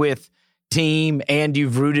synonymous with team, and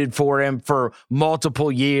you've rooted for him for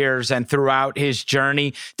multiple years and throughout his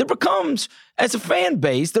journey. There becomes, as a fan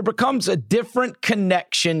base, there becomes a different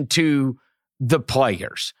connection to the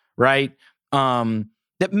players, right?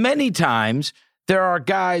 That many times there are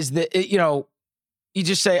guys that, you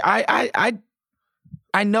just say,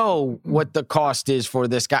 I know what the cost is for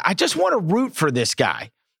this guy. I just want to root for this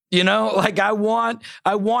guy. Like I want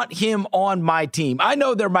him on my team. I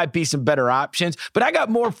know there might be some better options, but I got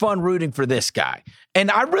more fun rooting for this guy.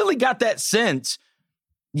 And I really got that sense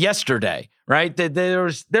yesterday, right? That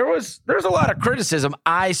there's a lot of criticism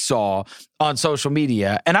I saw on social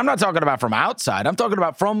media. And I'm not talking about from outside. I'm talking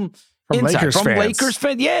about from inside, Lakers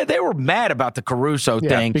fans. Yeah, they were mad about the Caruso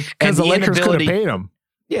thing. Because the Lakers could have paid him.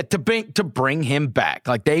 Yeah, to bring him back.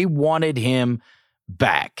 Like they wanted him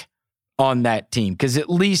back on that team, because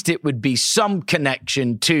at least it would be some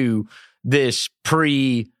connection to this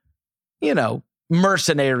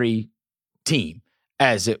mercenary team,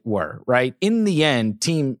 as it were, right? In the end,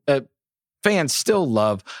 fans still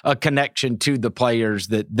love a connection to the players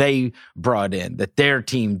that they brought in, that their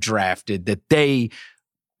team drafted, that they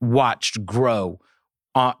watched grow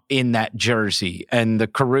in that jersey, and the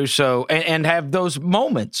Caruso, and have those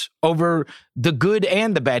moments over the good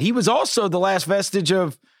and the bad. He was also the last vestige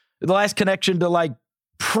of the last connection to like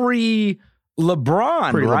pre-LeBron,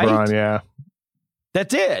 right? Yeah.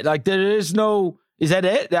 That's it. Like there is no, is that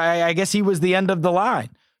it? I guess he was the end of the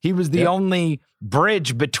line. He was the only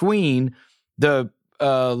bridge between the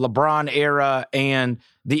LeBron era and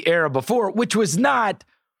the era before, which was not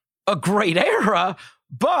a great era,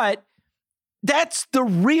 but that's the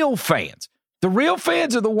real fans. The real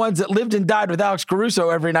fans are the ones that lived and died with Alex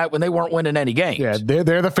Caruso every night when they weren't winning any games. Yeah,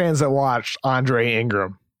 they're the fans that watched Andre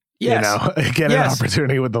Ingram. Yes. Get an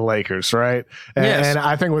opportunity with the Lakers, right? And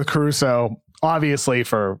I think with Caruso, obviously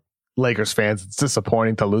for Lakers fans, it's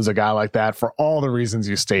disappointing to lose a guy like that for all the reasons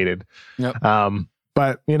you stated. Yep.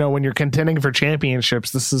 But, when you're contending for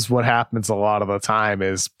championships, this is what happens a lot of the time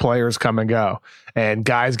is players come and go, and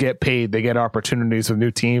guys get paid. They get opportunities with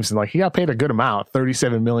new teams, and like he got paid a good amount,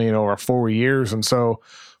 $37 million over 4 years. And so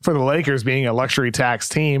for the Lakers being a luxury tax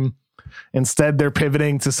team, instead they're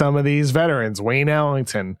pivoting to some of these veterans, Wayne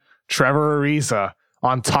Ellington, Trevor Ariza,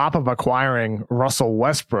 on top of acquiring Russell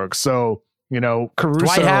Westbrook. So,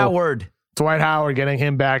 Caruso, Dwight Howard getting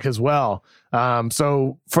him back as well.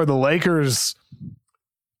 So for the Lakers,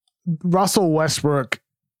 Russell Westbrook,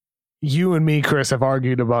 you and me, Chris, have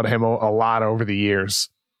argued about him a lot over the years.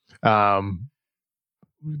 The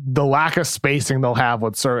lack of spacing they'll have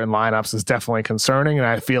with certain lineups is definitely concerning, and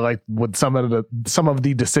I feel like with some of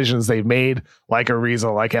the decisions they've made, like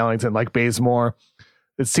Ariza, like Ellington, like Bazemore,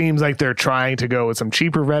 it seems like they're trying to go with some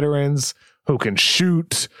cheaper veterans who can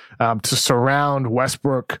shoot to surround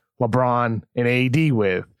Westbrook, LeBron, and AD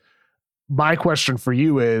with. My question for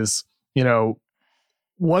you is,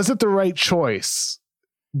 was it the right choice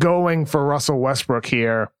going for Russell Westbrook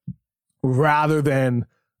here rather than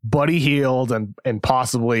Buddy Hield and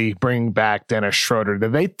possibly bring back Dennis Schroeder?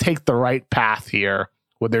 Did they take the right path here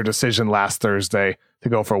with their decision last Thursday to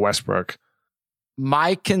go for Westbrook?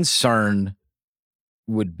 My concern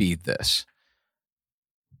would be this.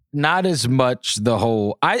 Not as much the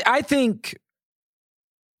whole... I think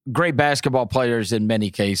great basketball players in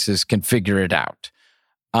many cases can figure it out.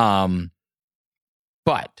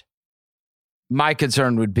 But my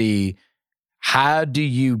concern would be, how do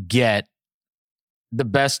you get the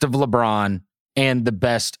best of LeBron and the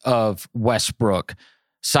best of Westbrook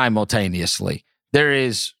simultaneously? There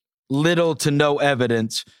is little to no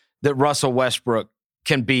evidence that Russell Westbrook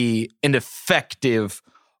can be an effective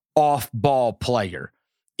off-ball player.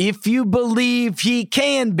 If you believe he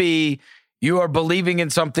can be, you are believing in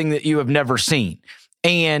something that you have never seen.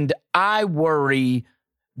 And I worry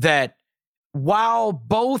that while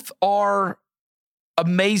both are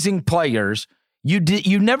amazing players, you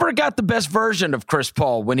never got the best version of Chris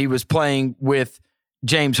Paul when he was playing with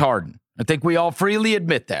James Harden. I think we all freely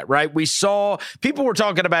admit that, right? We saw people were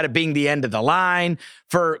talking about it being the end of the line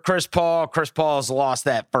for Chris Paul. Chris Paul's lost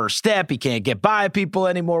that first step. He can't get by people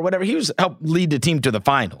anymore, whatever. He was helped lead the team to the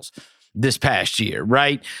finals this past year,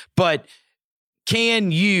 right? But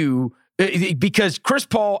can you, because Chris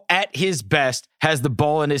Paul at his best has the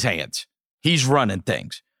ball in his hands. He's running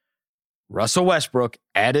things. Russell Westbrook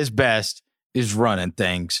at his best is running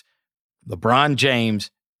things. LeBron James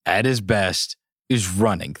at his best is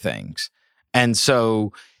running things. And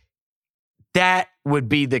so that would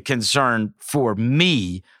be the concern for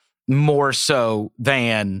me more so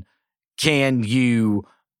than can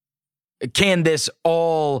this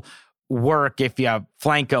all work if you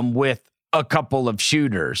flank them with a couple of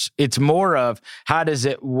shooters? It's more of how does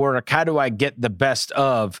it work? How do I get the best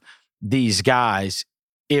of these guys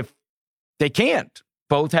if they can't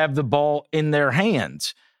both have the ball in their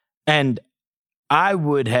hands? And I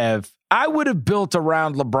would have built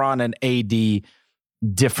around LeBron and AD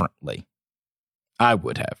differently. I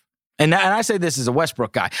would have. And I say this as a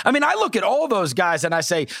Westbrook guy. I mean, I look at all those guys and I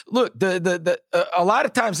say, look, a lot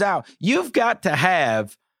of times now you've got to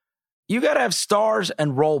have stars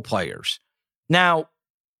and role players. Now,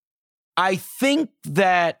 I think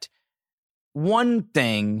that one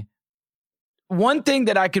thing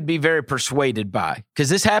that I could be very persuaded by, because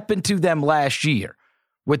this happened to them last year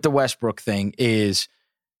with the Westbrook thing, is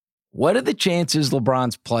what are the chances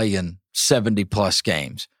LeBron's playing 70-plus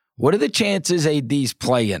games? What are the chances AD's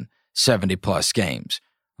playing 70-plus games?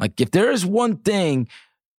 Like, if there is one thing,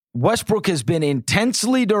 Westbrook has been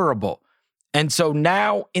intensely durable. And so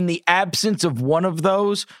now, in the absence of one of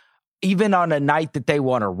those, even on a night that they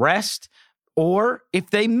want to rest, or if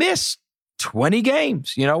they miss 20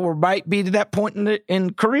 games, or might be to that point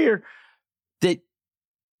in career, that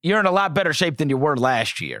you're in a lot better shape than you were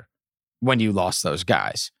last year when you lost those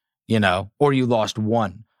guys, or you lost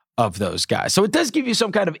one of those guys. So it does give you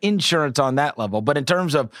some kind of insurance on that level. But in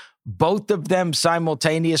terms of both of them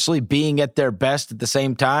simultaneously being at their best at the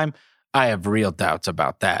same time, I have real doubts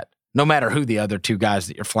about that, no matter who the other two guys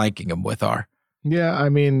that you're flanking them with are. Yeah, I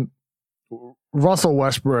mean, Russell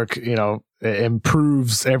Westbrook,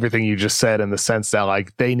 improves everything you just said in the sense that,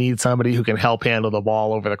 like, they need somebody who can help handle the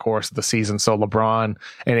ball over the course of the season so LeBron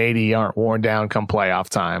and AD aren't worn down come playoff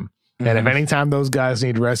time. Mm-hmm. And if anytime those guys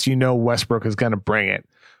need rest, Westbrook is going to bring it.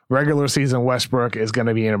 Regular season Westbrook is going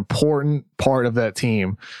to be an important part of that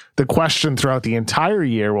team. The question throughout the entire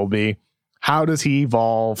year will be, how does he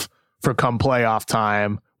evolve for come playoff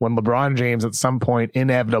time when LeBron James at some point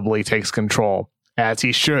inevitably takes control, as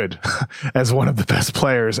he should, as one of the best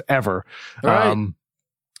players ever. Right.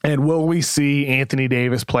 And will we see Anthony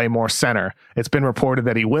Davis play more center? It's been reported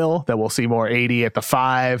that he will, that we'll see more AD at the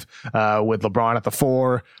 5 with LeBron at the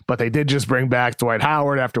 4, but they did just bring back Dwight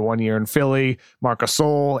Howard after 1 year in Philly. Marc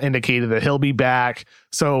Gasol indicated that he'll be back.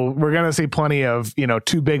 So we're going to see plenty of, 2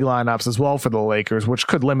 big lineups as well for the Lakers, which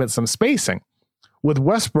could limit some spacing. With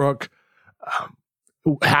Westbrook,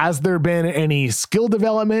 has there been any skill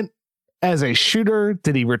development as a shooter?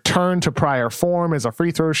 Did he return to prior form as a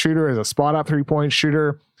free throw shooter, as a spot up 3-point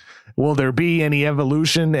shooter? Will there be any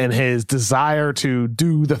evolution in his desire to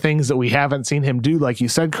do the things that we haven't seen him do? Like you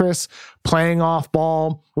said, Chris, playing off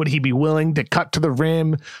ball. Would he be willing to cut to the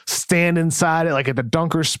rim, stand inside it, like at the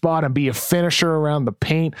dunker spot, and be a finisher around the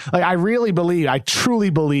paint? Like, I truly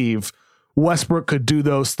believe Westbrook could do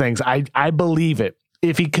those things. I believe it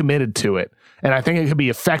if he committed to it. And I think it could be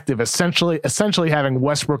effective, essentially having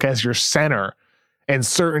Westbrook as your center in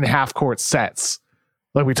certain half-court sets.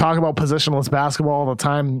 Like, we talk about positionless basketball all the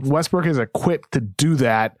time. Westbrook is equipped to do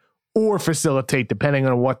that or facilitate, depending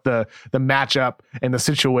on what the matchup and the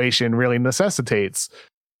situation really necessitates.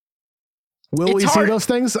 Will we see those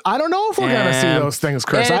things? I don't know if we're going to see those things,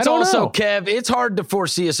 Chris. I don't know. Kev, it's hard to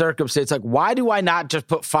foresee a circumstance. Like, why do I not just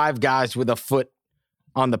put 5 guys with a foot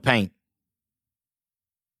on the paint?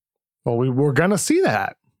 Well, we're going to see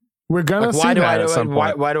that. We're going to see that at some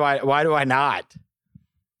point. Why do I not?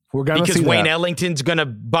 We're going to see that. Because Wayne Ellington's going to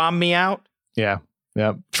bomb me out? Yeah.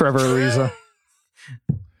 Trevor Ariza.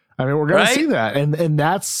 I mean, we're going to see that. And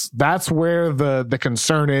that's where the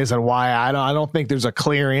concern is, and why I don't think there's a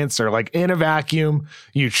clear answer. Like, in a vacuum,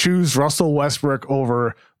 you choose Russell Westbrook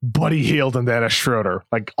over Buddy Hield and Dennis Schroeder,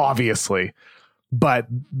 like, obviously. But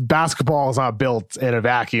basketball is not built in a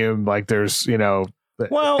vacuum. Like, there's, every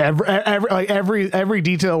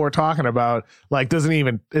detail we're talking about, like, doesn't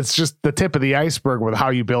even, it's just the tip of the iceberg with how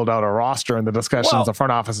you build out a roster and the discussions the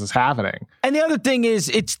front office is having. And the other thing is,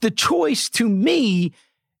 it's the choice to me,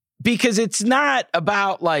 because it's not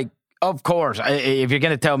about, like, of course, if you're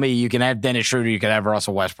going to tell me you can have Dennis Schroeder, you can have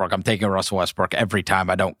Russell Westbrook, I'm taking Russell Westbrook every time.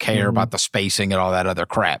 I don't care about the spacing and all that other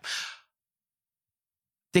crap.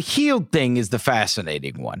 The Hield thing is the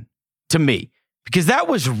fascinating one to me, because that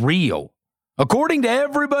was real. According to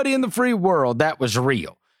everybody in the free world, that was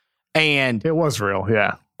real. And it was real,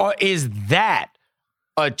 yeah. Is that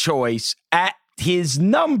a choice at his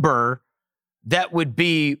number that would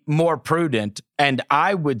be more prudent? And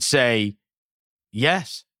I would say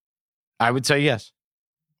yes. I would say yes,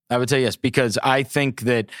 because I think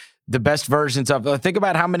that the best versions of. Think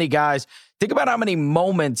about how many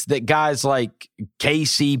moments that guys like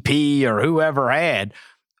KCP or whoever had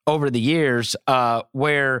over the years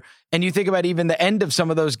where, and you think about even the end of some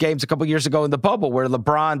of those games a couple years ago in the bubble where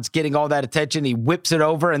LeBron's getting all that attention, he whips it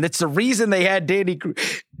over, and it's the reason they had Danny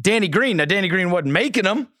Green. Now, Danny Green wasn't making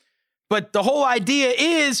them, but the whole idea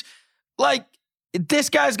is, like, this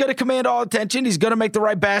guy's going to command all attention. He's going to make the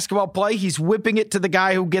right basketball play. He's whipping it to the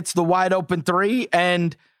guy who gets the wide open three,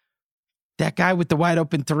 and that guy with the wide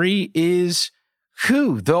open three is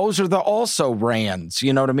who? Those are the also Rands.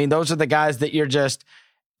 You know what I mean? Those are the guys that you're just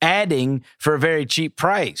adding for a very cheap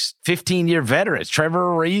price. 15-year veterans, Trevor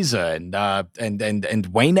Ariza and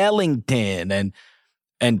Wayne Ellington and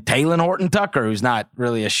Talen Horton-Tucker, who's not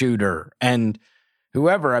really a shooter, and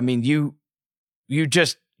whoever. I mean, you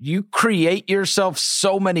create yourself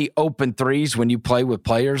so many open threes when you play with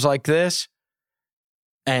players like this.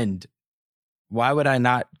 And why would I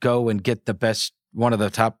not go and get the best, one of the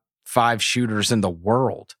top 5 shooters in the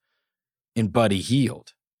world in Buddy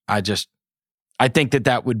Hield? I think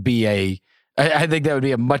that would be a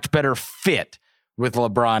much better fit with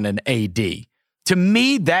LeBron and AD. To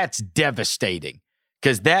me, that's devastating,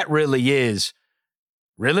 because that really is,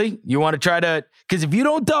 really? You want to try to, because if you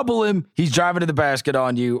don't double him, he's driving to the basket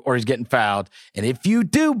on you or he's getting fouled. And if you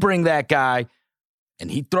do bring that guy and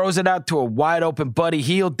he throws it out to a wide open Buddy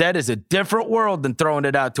Hield, that is a different world than throwing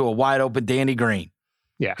it out to a wide open Danny Green.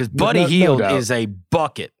 Yeah. Because Buddy Hield is a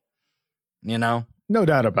bucket, you know? No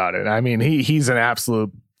doubt about it. I mean, he's an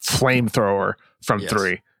absolute flamethrower from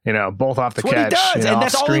three, you know, both off the catch. What he does, and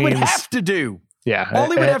that's screens. all he would have to do. Yeah. All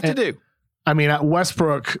he would have to do. I mean,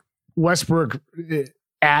 Westbrook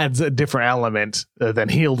adds a different element than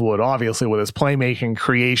Hield would, obviously, with his playmaking,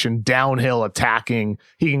 creation, downhill attacking.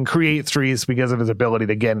 He can create threes because of his ability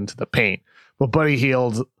to get into the paint. But Buddy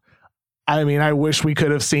Hield, I mean, I wish we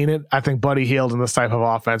could have seen it. I think Buddy Hield in this type of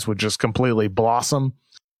offense would just completely blossom.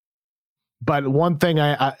 But one thing,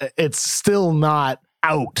 it's still not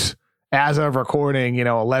out as of recording,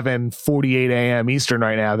 11:48 a.m. Eastern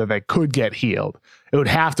right now, that they could get Hield. It would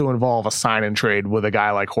have to involve a sign and trade with a guy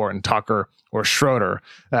like Horton-Tucker or Schroeder.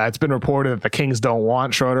 It's been reported that the Kings don't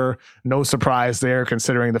want Schroeder. No surprise there,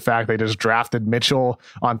 considering the fact they just drafted Mitchell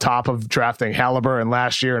on top of drafting Halliburton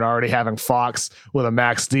last year and already having Fox with a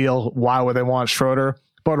max deal. Why would they want Schroeder?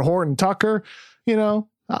 But Horton-Tucker,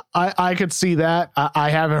 I could see that. I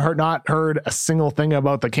haven't not heard a single thing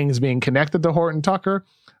about the Kings being connected to Horton-Tucker,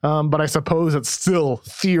 but I suppose it's still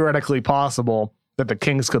theoretically possible that the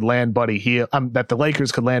Kings could land Buddy Hield, that the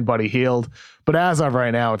Lakers could land Buddy Hield. But as of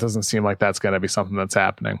right now, it doesn't seem like that's going to be something that's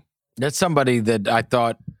happening. That's somebody that I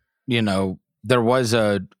thought, there was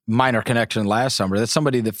a minor connection last summer. That's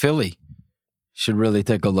somebody that Philly should really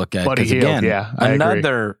take a look at. Buddy Hield, again, yeah, I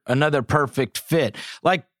agree. Another perfect fit.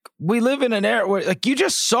 Like, we live in an era where, like, you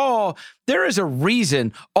just saw, there is a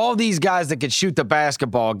reason all these guys that could shoot the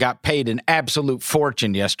basketball got paid an absolute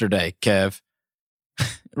fortune yesterday, Kev.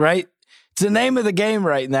 Right? It's the name of the game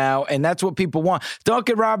right now, and that's what people want.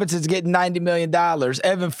 Duncan Robinson's getting $90 million.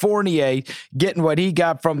 Evan Fournier getting what he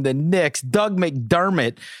got from the Knicks. Doug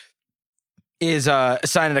McDermott is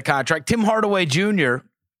signing a contract. Tim Hardaway Jr.,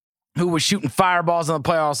 who was shooting fireballs in the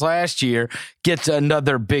playoffs last year, gets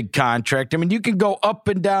another big contract. I mean, you can go up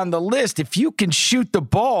and down the list. If you can shoot the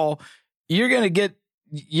ball, you're gonna get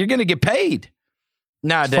paid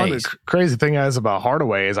nowadays. The crazy thing is about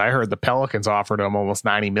Hardaway is I heard the Pelicans offered him almost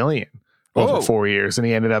 $90 million over 4 years, and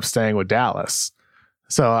he ended up staying with Dallas.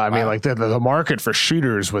 So I mean, like the market for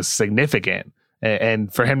shooters was significant,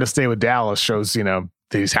 and for him to stay with Dallas shows that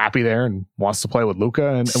he's happy there and wants to play with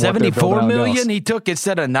Luka. And $74 million he took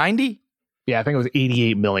instead of 90. Yeah, I think it was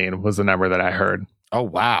 88 million was the number that I heard. Oh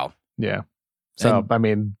wow. Yeah. So I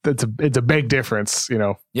mean, it's a big difference.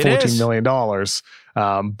 $14 million.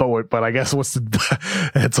 But I guess what's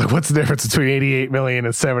the difference between 88 million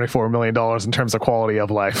and $74 million in terms of quality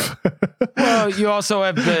of life? Well, you also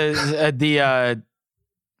have the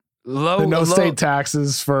no state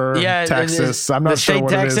taxes for Texas. I'm not sure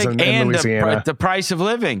what it is in Louisiana. The price of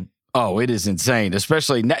living. Oh, it is insane.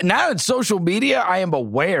 Especially now in social media, I am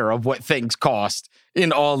aware of what things cost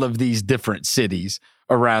in all of these different cities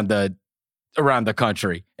around the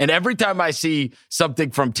country. And every time I see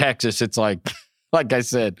something from Texas, it's like I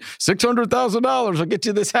said, $600,000 will get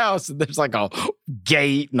you this house. And there's like a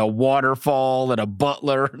gate and a waterfall and a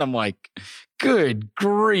butler. And I'm like, good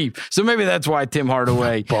grief. So maybe that's why Tim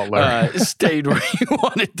Hardaway stayed where he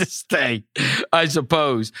wanted to stay, I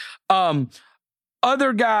suppose.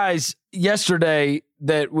 Other guys yesterday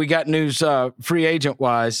that we got news free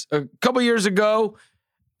agent-wise, a couple years ago,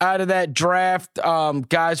 out of that draft,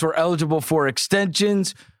 guys were eligible for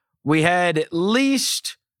extensions. we had at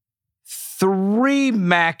least 3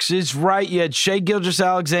 maxes, right? You had Shai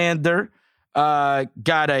Gilgeous-Alexander, got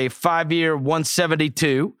a 5-year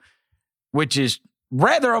 172, which is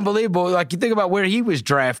rather unbelievable. Like, you think about where he was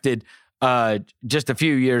drafted just a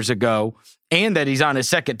few years ago, and that he's on his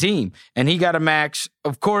second team, and he got a max.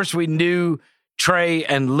 Of course, we knew Trey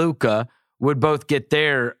and Luka would both get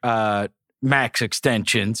their max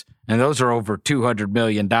extensions, and those are over $200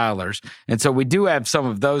 million. And so we do have some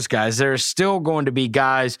of those guys. There's still going to be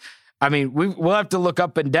guys. I mean, we'll have to look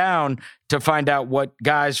up and down to find out what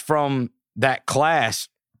guys from that class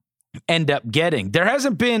end up getting. There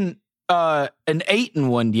hasn't been an Ayton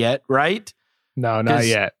one yet, right? No, not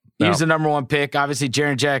yet. He was the number 1 pick. Obviously,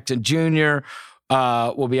 Jaren Jackson Jr.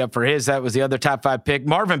 Will be up for his. That was the other top 5 pick.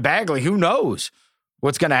 Marvin Bagley, who knows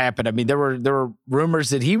what's going to happen? I mean, there were rumors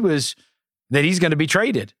that he's going to be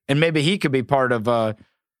traded, and maybe he could be part of a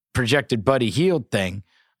projected Buddy Hield thing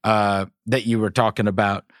that you were talking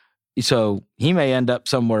about. So he may end up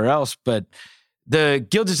somewhere else. But the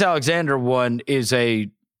Gilgeous-Alexander one is a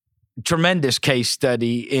tremendous case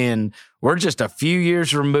study in we're just a few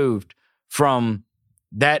years removed from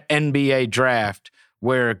that NBA draft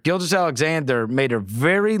where Gilgeous-Alexander made a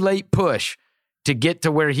very late push to get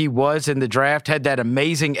to where he was in the draft, had that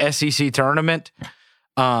amazing SEC tournament,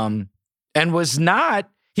 and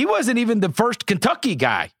he wasn't even the first Kentucky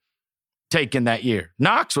guy taken that year.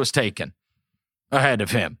 Knox was taken ahead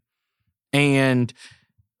of him. And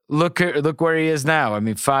look where he is now. I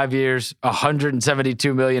mean, 5 years,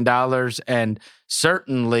 $172 million, and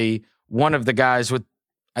certainly one of the guys with,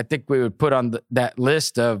 I think we would put on that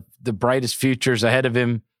list of the brightest futures ahead of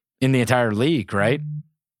him in the entire league, right?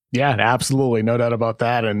 Yeah, absolutely. No doubt about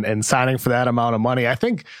that. And signing for that amount of money. I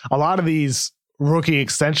think a lot of these rookie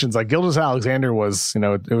extensions, like Gilgeous-Alexander was,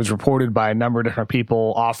 it was reported by a number of different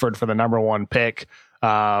people offered for the number 1 pick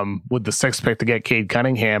with the 6th pick to get Cade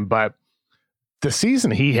Cunningham. But the season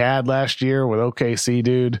he had last year with OKC,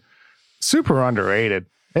 dude, super underrated.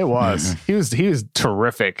 It was. Mm-hmm. He was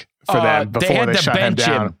terrific for them before they shut him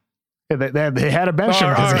down. They had to bench him.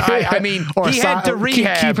 He had to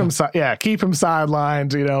rehab. Keep him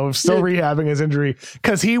sidelined, still rehabbing his injury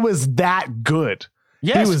because he was that good.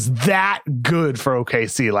 Yes. He was that good for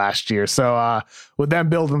OKC last year. So with them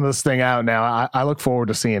building this thing out now, I look forward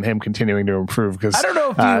to seeing him continuing to improve because I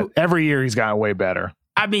don't know if every year he's gotten way better.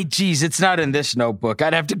 I mean, geez, it's not in this notebook.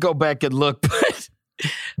 I'd have to go back and look, but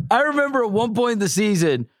I remember at one point in the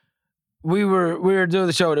season, we were doing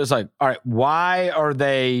the show and it was like, all right, why are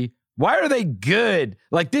they good?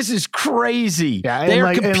 Like, this is crazy. Yeah,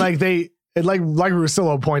 like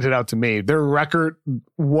Russillo pointed out to me, their record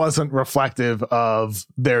wasn't reflective of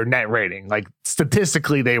their net rating. Like,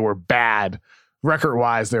 statistically, they were bad.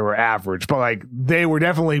 Record-wise, they were average, but like they were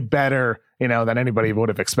definitely better, than anybody would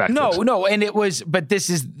have expected. No, and it was. But this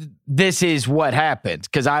is what happened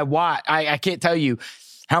because I can't tell you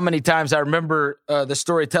how many times I remember the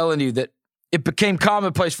story telling you that it became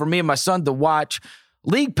commonplace for me and my son to watch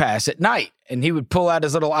League Pass at night, and he would pull out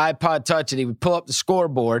his little iPod Touch and he would pull up the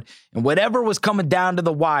scoreboard, and whatever was coming down to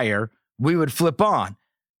the wire, we would flip on.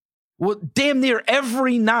 Well, damn near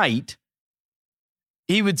every night,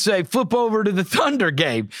 he would say, flip over to the Thunder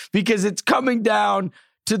game because it's coming down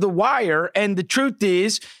to the wire. And the truth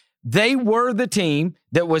is, they were the team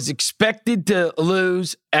that was expected to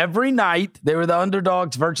lose every night. They were the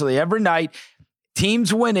underdogs virtually every night.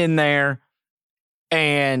 Teams went in there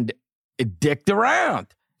and dicked around.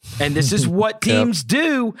 And this is what teams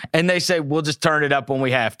do. And they say, we'll just turn it up when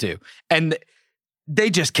we have to. And they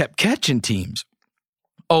just kept catching teams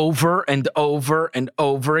over and over and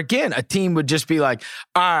over again. A team would just be like,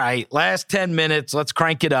 all right, last 10 minutes, let's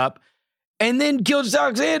crank it up. And then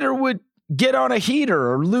Gilgeous-Alexander would get on a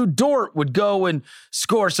heater, or Lou Dort would go and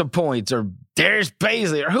score some points, or Darius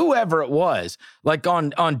Baisley, or whoever it was, like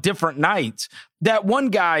on different nights. That one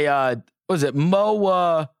guy, was it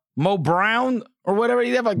Mo Brown or whatever?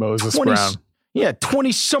 He had like Moses Brown. Yeah,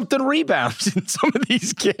 20-something rebounds in some of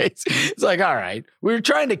these games. It's like, all right, we were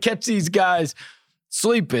trying to catch these guys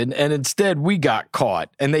sleeping, and instead we got caught.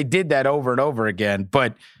 And they did that over and over again.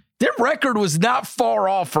 But their record was not far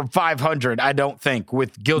off from 500, I don't think,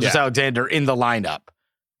 with Gilgeous-Alexander in the lineup,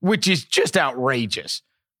 which is just outrageous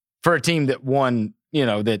for a team that won,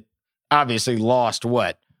 that obviously lost,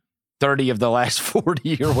 30 of the last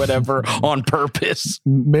 40 or whatever on purpose.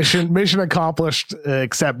 Mission accomplished,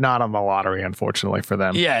 except not on the lottery, unfortunately for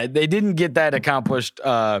them. Yeah, they didn't get that accomplished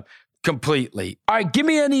completely. All right, give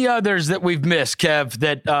me any others that we've missed, Kev,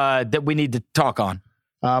 that we need to talk on.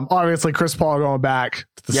 Obviously, Chris Paul going back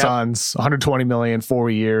to the Suns, $120 million, 4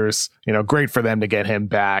 years. Great for them to get him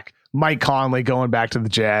back. Mike Conley going back to the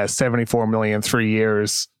Jazz, $74 million, 3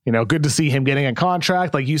 years. Good to see him getting a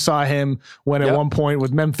contract. Like you saw him when at one point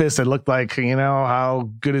with Memphis, it looked like, how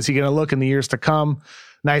good is he going to look in the years to come?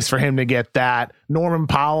 Nice for him to get that. Norman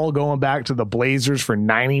Powell going back to the Blazers for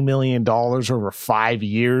 $90 million over 5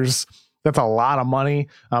 years. That's a lot of money,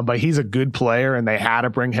 but he's a good player, and they had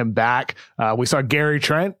to bring him back. We saw Gary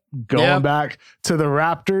Trent going back to the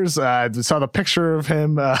Raptors. We saw the picture of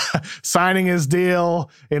him signing his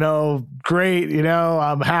deal. Great.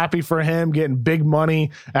 I'm happy for him getting big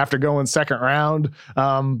money after going second round.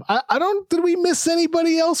 Did we miss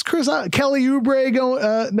anybody else, Chris? Kelly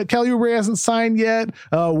Oubre Kelly Oubre hasn't signed yet.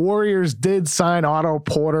 Warriors did sign Otto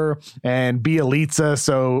Porter and Bielitsa,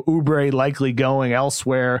 so Oubre likely going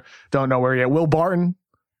elsewhere. Don't know where yet. Will Barton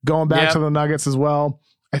going back to the Nuggets as well.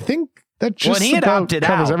 I think that just he had opted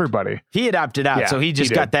covers out. Everybody. He had opted out, so he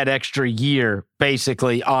just got that extra year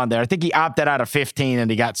basically on there. I think he opted out of 15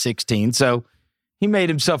 and he got 16. So he made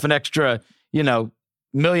himself an extra, $1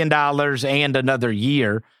 million and another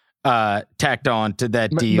year tacked on to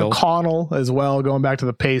that deal. McConnell as well, going back to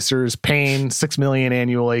the Pacers. Payne, $6 million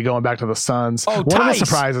annually, going back to the Suns. Oh, One of the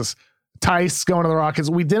surprises, Tice going to the Rockets.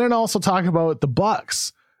 We didn't also talk about the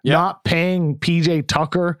Bucks not paying PJ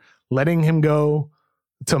Tucker, letting him go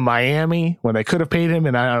to Miami when they could have paid him.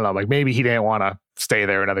 And I don't know, like maybe he didn't want to stay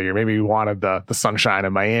there another year. Maybe he wanted the sunshine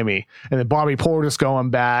in Miami. And then Bobby Portis going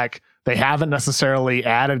back. They haven't necessarily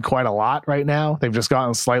added quite a lot right now. They've just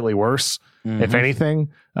gotten slightly worse, if anything.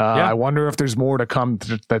 I wonder if there's more to come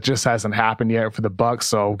that just hasn't happened yet for the Bucks.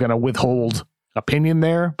 So I'm going to withhold opinion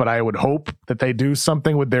there, but I would hope that they do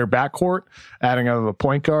something with their backcourt, adding another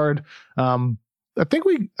point guard. I think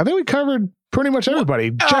we covered pretty much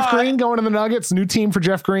everybody. Jeff Green going to the Nuggets, new team for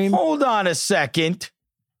Jeff Green. Hold on a second.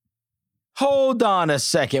 With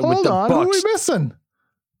the Bucks. Who are we missing?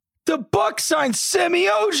 The Bucks signed Semi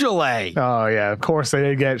Ojeleye. Oh yeah, of course they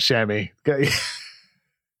did get Shemi.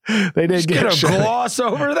 They did get a gloss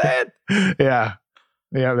over that. Yeah,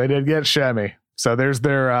 they did get Shemi. So there's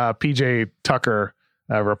their PJ Tucker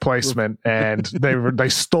replacement, and they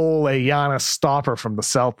stole a Giannis stopper from the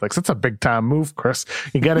Celtics. That's a big time move, Chris.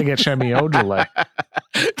 You got to get Semi Ojeleye.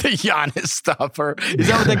 The Giannis stopper. Is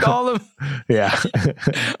that what they call him? Yeah.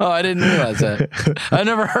 Oh, I didn't realize that. I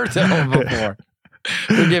never heard that one before.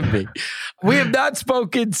 Forgive me. We have not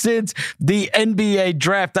spoken since the NBA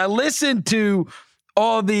draft. I listened to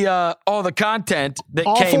all the content that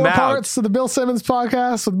came out. All 4 parts of the Bill Simmons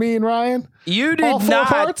podcast with me and Ryan. You did all 4 not.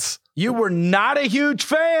 Parts? You were not a huge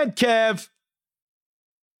fan, Kev.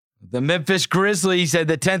 The Memphis Grizzlies at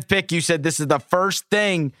the 10th pick. You said this is the first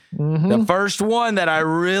thing, the first one that I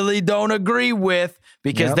really don't agree with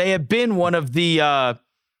because they have been one of the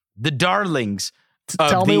darlings.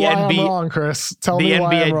 Tell me why I'm wrong, Chris. Tell me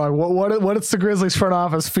why I'm wrong. What is the Grizzlies front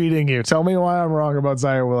office feeding you? Tell me why I'm wrong about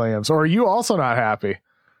Zion Williams. Or are you also not happy?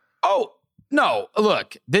 Oh, no.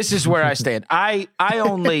 Look, this is where I stand.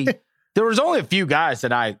 There was only a few guys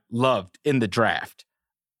that I loved in the draft.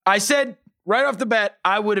 I said right off the bat,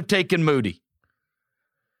 I would have taken Moody.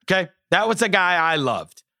 Okay? That was a guy I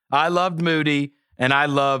loved. I loved Moody, and I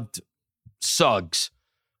loved Suggs.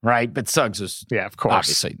 Right, but Suggs was of course,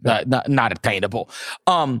 obviously not attainable.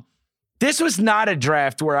 This was not a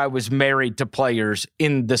draft where I was married to players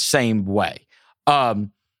in the same way. And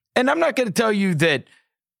I'm not going to tell you that.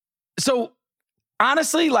 So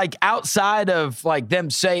honestly, like outside of like them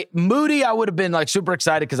say Moody, I would have been like super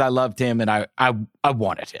excited because I loved him and I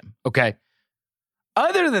wanted him. Okay.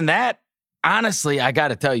 Other than that, honestly, I got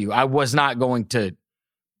to tell you, I was not going to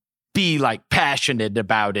be like passionate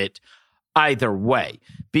about it either way,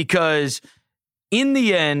 because in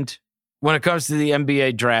the end, when it comes to the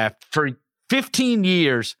NBA draft, for 15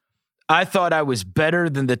 years, I thought I was better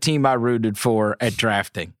than the team I rooted for at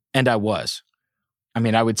drafting. And I was. I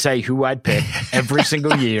mean, I would say who I'd pick every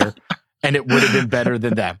single year, and it would have been better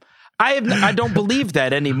than them. I don't believe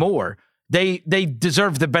that anymore. They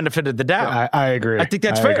deserve the benefit of the doubt. I agree. I think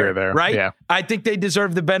that's fair, agree there. Right? Yeah. I think they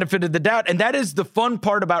deserve the benefit of the doubt. And that is the fun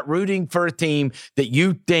part about rooting for a team that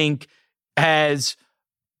you think has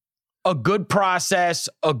a good process,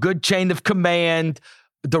 a good chain of command,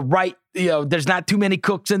 the right, there's not too many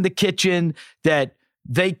cooks in the kitchen, that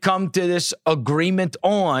they come to this agreement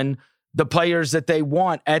on the players that they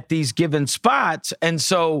want at these given spots. And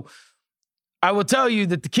so I will tell you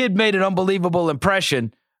that the kid made an unbelievable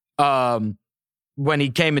impression when he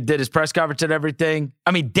came and did his press conference and everything.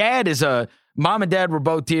 I mean, mom and dad were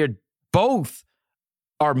both here. Both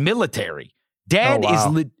are military. Dad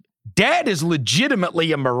is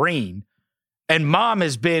legitimately a Marine. And mom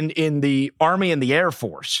has been in the Army and the Air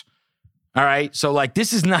Force. All right. So like,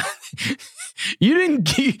 this is not, you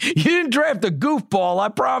didn't draft a goofball. I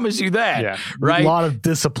promise you that. Yeah. Right. A lot of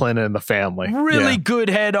discipline in the family. Really good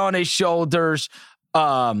head on his shoulders.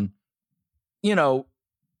 Very,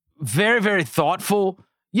 very thoughtful.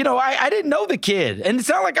 I didn't know the kid, and it's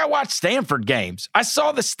not like I watched Stanford games. I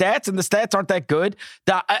saw the stats, and the stats aren't that good.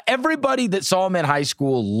 Everybody that saw him in high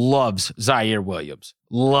school loves Zaire Williams,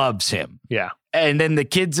 loves him. Yeah. And then the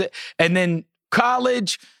kids, and then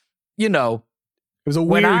college, it was a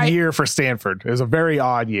weird year for Stanford. It was a very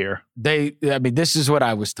odd year. This is what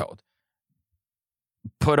I was told.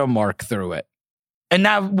 Put a mark through it. And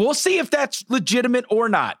now we'll see if that's legitimate or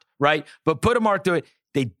not, right? But put a mark through it.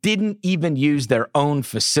 They didn't even use their own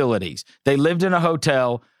facilities. They lived in a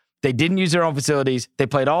hotel. They didn't use their own facilities. They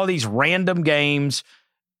played all these random games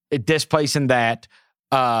at this place and that.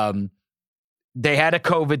 They had a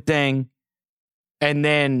COVID thing. And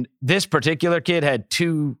then this particular kid had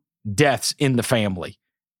 2 deaths in the family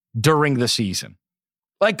during the season.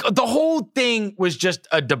 Like, the whole thing was just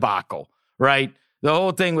a debacle, right? The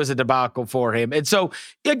whole thing was a debacle for him. And so,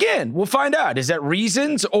 again, we'll find out. Is that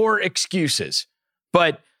reasons or excuses?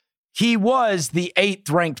 But he was the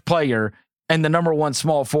 8th ranked player and the number 1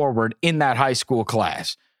 small forward in that high school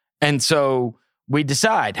class. And so we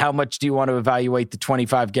decide, how much do you want to evaluate the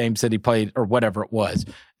 25 games that he played or whatever it was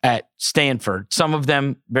at Stanford? Some of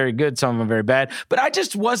them very good, some of them very bad. But I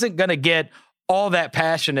just wasn't going to get all that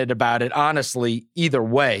passionate about it, honestly, either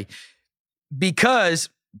way, because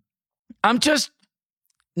I'm just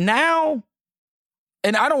now,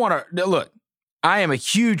 and I don't want to, look, I am a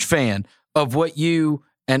huge fan of what you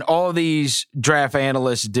and all these draft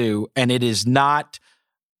analysts do, and that is not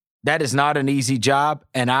an easy job.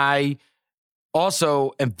 And I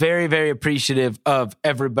also am very, very appreciative of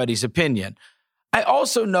everybody's opinion. I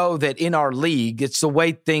also know that in our league, it's the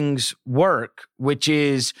way things work, which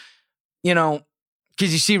is, because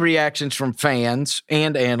you see reactions from fans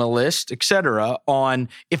and analysts, et cetera, on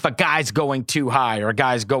if a guy's going too high or a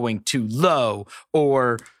guy's going too low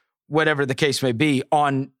or whatever the case may be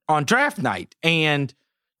on draft night. And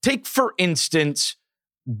take, for instance,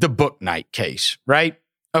 the Book Knight case, right?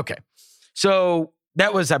 Okay. So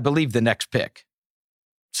that was, I believe, the next pick.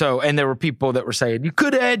 So, and there were people that were saying, you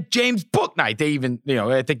could have had James Bouknight. They even,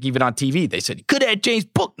 I think even on TV, they said, you could have had James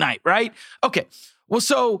Bouknight, right? Okay. Well,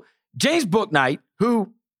 so James Bouknight,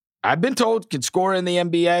 who I've been told can score in the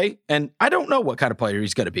NBA, and I don't know what kind of player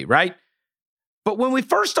he's going to be, right? But when we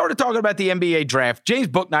first started talking about the NBA draft, James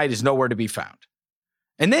Bouknight is nowhere to be found.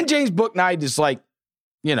 And then James Bouknight is like,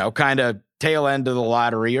 kind of tail end of the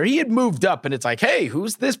lottery, or he had moved up and it's like, hey,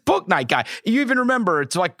 who's this Bouknight guy? You even remember,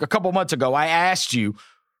 it's like a couple months ago, I asked you,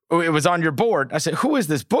 it was on your board. I said, who is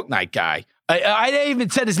this Bouknight guy? I didn't even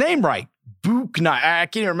said his name right. Bouknight. I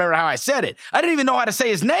can't even remember how I said it. I didn't even know how to say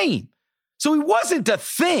his name. So he wasn't a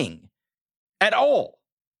thing at all.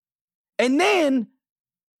 And then,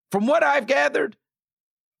 from what I've gathered,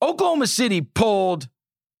 Oklahoma City pulled,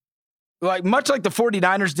 much like the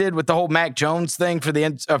 49ers did with the whole Mac Jones thing for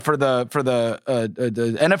the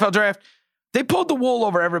NFL draft, they pulled the wool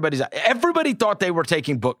over everybody's eye. Everybody thought they were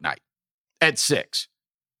taking Bouknight at 6.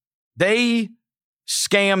 They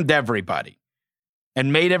scammed everybody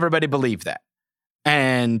and made everybody believe that.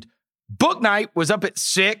 And Bouknight was up at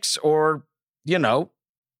 6 or,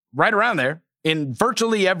 right around there in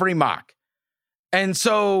virtually every mock. And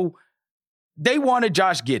so they wanted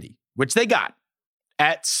Josh Giddey, which they got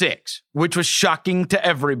at 6, which was shocking to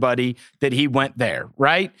everybody that he went there,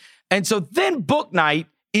 right? And so then Bouknight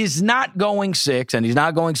is not going 6, and he's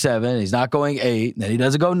not going 7, he's not going 8, and then he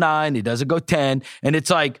doesn't go 9, he doesn't go 10. And it's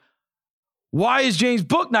like, why is James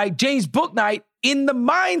Bouknight? James Bouknight, in the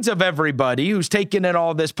minds of everybody who's taken in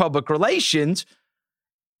all this public relations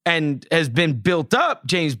and has been built up,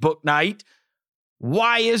 James Bouknight,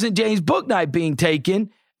 why isn't James Bouknight being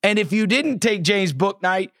taken? And if you didn't take James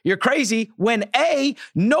Bouknight, you're crazy when A,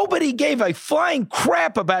 nobody gave a flying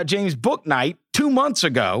crap about James Bouknight 2 months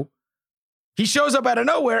ago. He shows up out of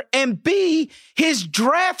nowhere. And B, his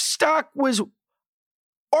draft stock was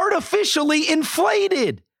artificially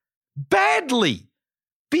inflated badly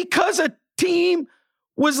because a team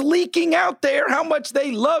was leaking out there how much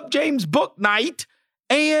they love James Bouknight.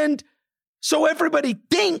 And so everybody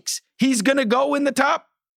thinks he's going to go in the top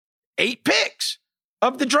 8 picks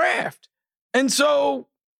of the draft. And so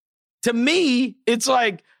to me, it's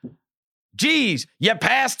like, geez, you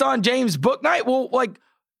passed on James Bouknight. Well,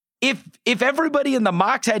 if everybody in the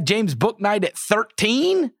mocks had James Bouknight at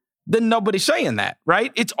 13, then nobody's saying that,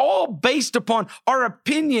 right? It's all based upon our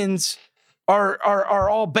opinions are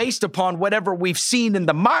all based upon whatever we've seen in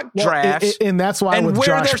the mock drafts. And that's why and with where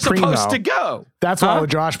Josh they're Primo, supposed to go. That's why with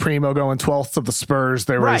Josh Primo going 12th to the Spurs,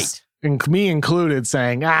 there was, me included,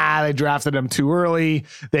 saying, they drafted him too early.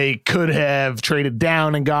 They could have traded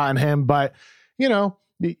down and gotten him. But,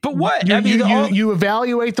 But what? You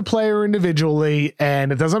evaluate the player individually,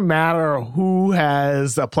 and it doesn't matter who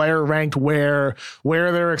has a player ranked where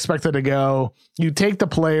they're expected to go. You take the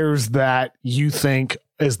players that you think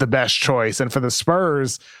is the best choice. And for the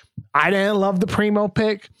Spurs, I didn't love the Primo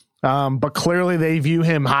pick, but clearly they view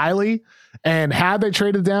him highly. And had they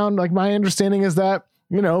traded down, like my understanding is that,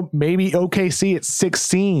 maybe OKC at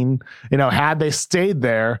 16, had they stayed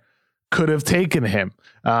there, could have taken him.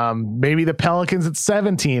 Maybe the Pelicans at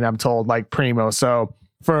 17, I'm told, like Primo. So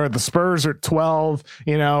for the Spurs at 12,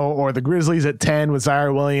 or the Grizzlies at 10 with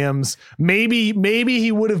Zaire Williams, maybe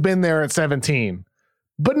he would have been there at 17,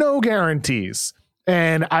 but no guarantees.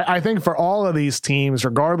 And I think for all of these teams,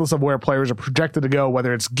 regardless of where players are projected to go,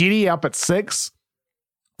 whether it's Giddey up at 6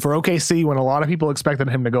 for OKC when a lot of people expected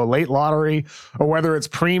him to go late lottery, or whether it's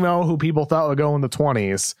Primo who people thought would go in the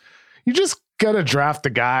 20s, you just got to draft the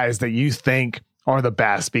guys that you think are the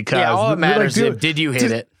best, because all that matters is did you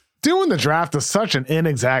hit it? Doing the draft is such an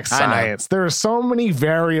inexact science. There are so many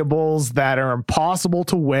variables that are impossible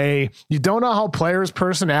to weigh. You don't know how players'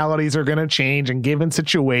 personalities are going to change in given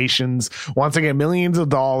situations. Once they get millions of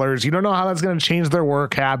dollars, you don't know how that's going to change their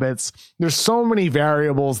work habits. There's so many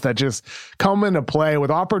variables that just come into play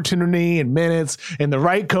with opportunity and minutes and the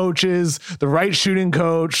right coaches, the right shooting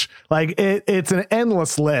coach. Like it's an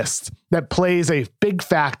endless list that plays a big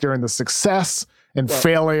factor in the success and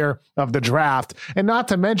failure of the draft. And not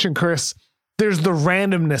to mention, Chris, there's the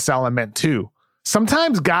randomness element too.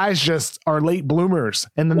 Sometimes guys just are late bloomers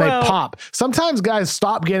and then they pop. Sometimes guys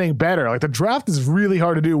stop getting better. Like the draft is really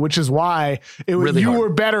hard to do, which is why you were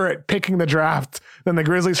better at picking the draft than the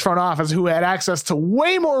Grizzlies front office, who had access to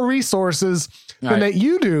way more resources than that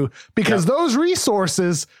you do, because those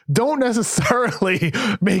resources don't necessarily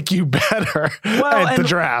make you better at the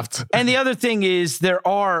draft. And the other thing is there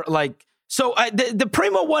are so the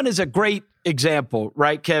Primo one is a great example,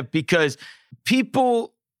 right, Kev? Because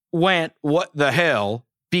people went, what the hell?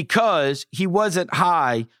 Because he wasn't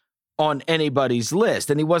high on anybody's list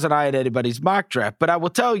and he wasn't high at anybody's mock draft. But I will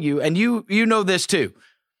tell you, and you know this too,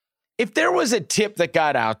 if there was a tip that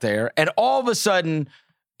got out there and all of a sudden,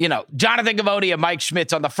 Jonathan Givony and Mike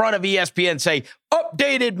Schmitz on the front of ESPN say,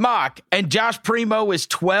 updated mock, and Josh Primo is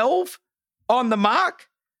 12 on the mock,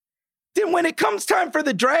 then when it comes time for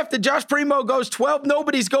the draft and Josh Primo goes 12,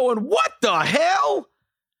 nobody's going, what the hell?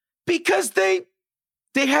 Because they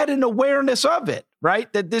had an awareness of it,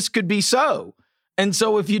 right? That this could be so. And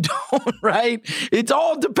so if you don't, right, it's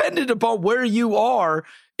all dependent upon where you are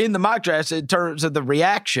in the mock drafts in terms of the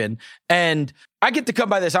reaction. And I get to come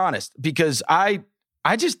by this honest because I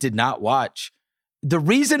just did not watch. The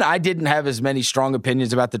reason I didn't have as many strong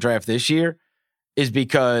opinions about the draft this year is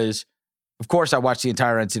because, of course, I watched the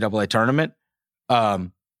entire NCAA tournament,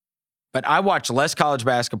 but I watched less college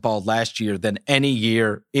basketball last year than any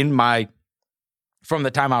year from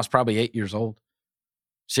the time I was probably 8 years old.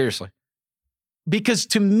 Seriously. Because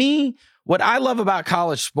to me, what I love about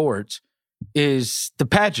college sports is the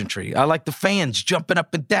pageantry. I like the fans jumping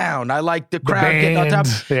up and down. I like the crowd getting on top.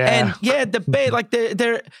 Yeah. And the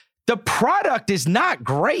band, the product is not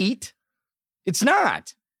great. It's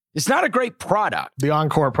not. It's not a great product. The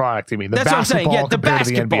encore product, you mean? That's what I'm saying. Yeah, the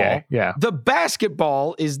basketball. The NBA. The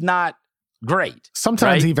basketball is not great.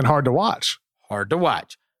 Sometimes even hard to watch. Hard to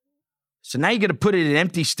watch. So now you're going to put it in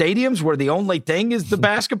empty stadiums where the only thing is the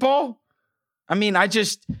basketball? I mean,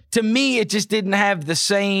 to me, it just didn't have the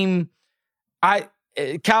same.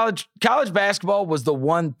 College basketball was the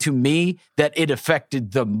one to me that it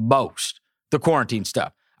affected the most, the quarantine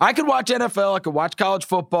stuff. I could watch NFL, I could watch college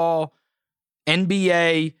football,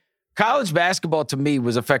 NBA. College basketball to me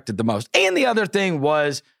was affected the most. And the other thing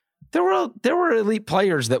was there were elite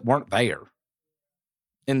players that weren't there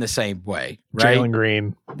in the same way, right? Jalen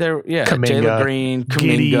Green. Jalen Green,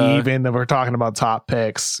 Giddey, even if we're talking about top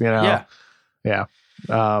picks, Yeah.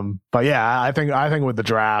 But yeah, I think with the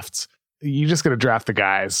drafts, you just got to draft the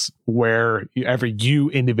guys wherever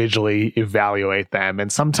you individually evaluate them.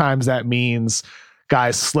 And sometimes that means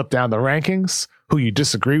guys slip down the rankings who you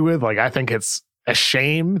disagree with. Like, I think it's a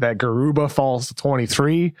shame that Garuba falls to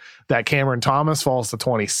 23, that Cameron Thomas falls to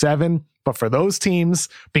 27. But for those teams,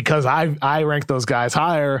 because I rank those guys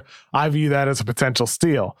higher, I view that as a potential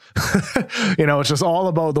steal. It's just all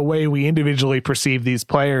about the way we individually perceive these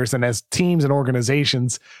players. And as teams and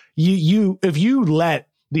organizations, if you let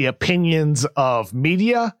the opinions of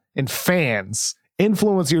media and fans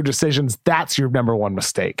influence your decisions, that's your number one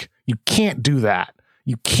mistake. You can't do that.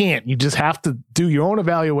 You can't. You just have to do your own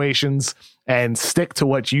evaluations and stick to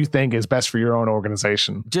what you think is best for your own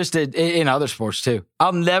organization. Just in other sports too.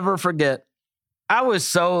 I'll never forget. I was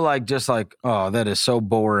so oh, that is so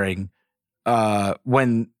boring.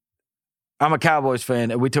 When I'm a Cowboys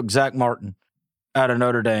fan and we took Zach Martin out of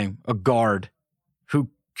Notre Dame, a guard. Who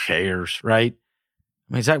cares, right?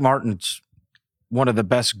 I mean, Zach Martin's one of the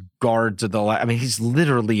best guards of he's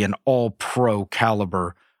literally an all-pro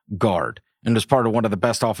caliber guard and was part of one of the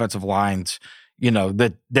best offensive lines,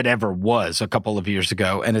 that ever was a couple of years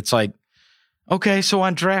ago. And it's like, okay, so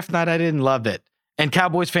on draft night, I didn't love it. And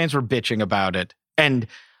Cowboys fans were bitching about it. And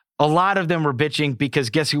a lot of them were bitching because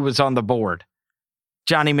guess who was on the board?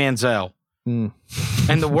 Johnny Manziel. And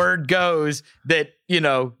the word goes that,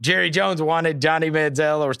 Jerry Jones wanted Johnny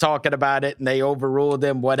Manziel or was talking about it and they overruled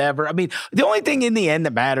him, whatever. I mean, the only thing in the end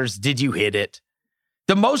that matters, did you hit it?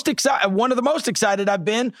 One of the most excited I've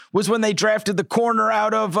been was when they drafted the corner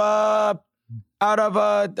out of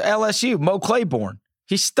LSU, Mo Claiborne.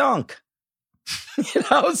 He stunk.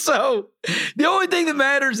 So the only thing that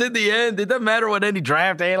matters in the end, it doesn't matter what any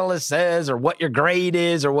draft analyst says or what your grade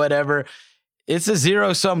is or whatever. It's a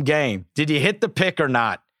zero-sum game. Did you hit the pick or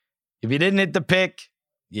not? If you didn't hit the pick,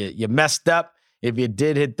 you messed up. If you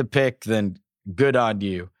did hit the pick, then good on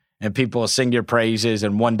you. And people will sing your praises,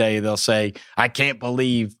 and one day they'll say, I can't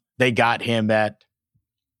believe they got him at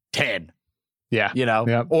 10. Yeah.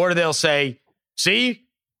 Yep. Or they'll say, see,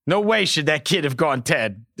 no way should that kid have gone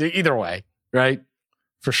 10. Either way, right?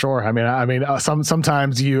 For sure.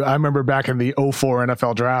 Sometimes I remember back in the 2004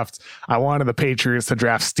 NFL draft, I wanted the Patriots to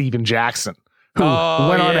draft Steven Jackson, who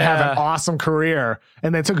went on to have an awesome career.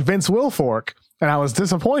 And they took Vince Wilfork, and I was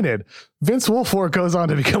disappointed. Vince Wilfork goes on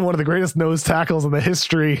to become one of the greatest nose tackles in the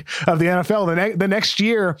history of the NFL. The next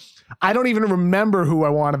year, I don't even remember who I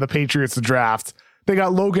wanted the Patriots to draft. They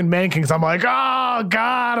got Logan Mankins. I'm like, oh,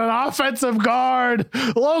 God, an offensive guard.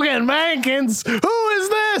 Logan Mankins. Who is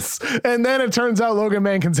this? And then it turns out Logan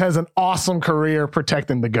Mankins has an awesome career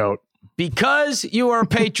protecting the GOAT. Because you are a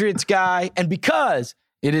Patriots guy and because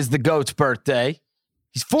it is the GOAT's birthday,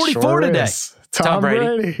 he's 44 today. Tom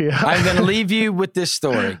Brady. Yeah. I'm going to leave you with this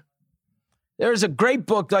story. There's a great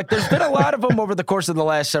book. There's been a lot of them over the course of the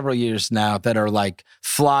last several years now that are like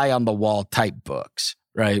fly on the wall type books.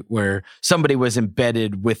 Right, where somebody was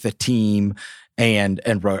embedded with a team and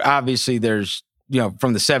wrote. Obviously, there's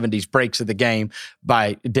from the 70s, Breaks of the Game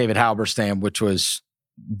by David Halberstam, which was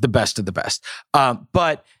the best of the best.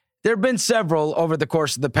 But there have been several over the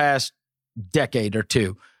course of the past decade or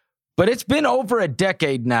two. But it's been over a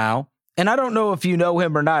decade now, and I don't know if you know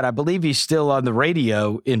him or not. I believe he's still on the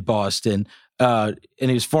radio in Boston, and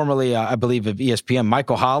he was formerly, I believe, of ESPN.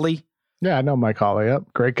 Michael Holley. Yeah, I know Mike Holley.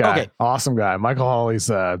 Yep. Great guy. Okay. Awesome guy. Michael Holley's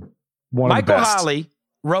one of the best. Michael Holley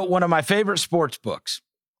wrote one of my favorite sports books.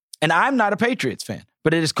 And I'm not a Patriots fan,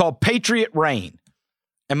 but it is called Patriot Reign.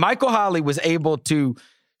 And Michael Holley was able to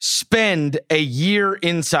spend a year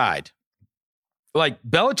inside. Like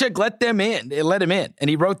Belichick let him in. And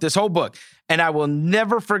he wrote this whole book. And I will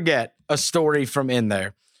never forget a story from in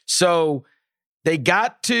there. So they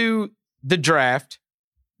got to the draft.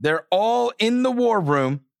 They're all in the war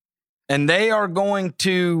room. And they are going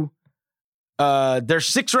to, their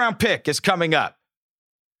 6th round pick is coming up.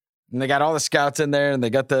 And they got all the scouts in there and they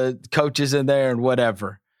got the coaches in there and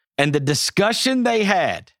whatever. And the discussion they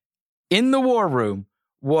had in the war room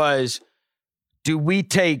was, do we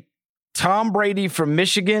take Tom Brady from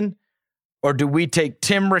Michigan or do we take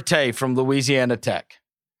Tim Rattay from Louisiana Tech?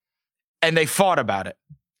 And they fought about it.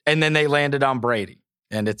 And then they landed on Brady.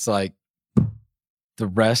 And it's like, the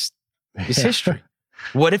rest is history.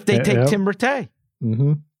 What if they take Tim Rattay?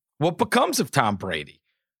 Mm-hmm. What becomes of Tom Brady?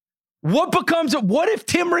 What if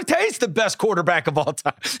Tim Rattay's the best quarterback of all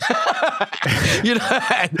time?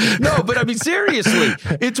 No, but I mean, seriously,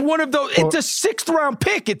 it's one of those, it's a 6th round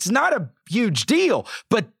pick. It's not a huge deal,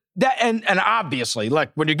 but that, and obviously,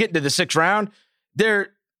 like when you're getting to the 6th round, they're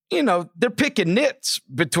picking nits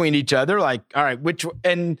between each other. Like, all right,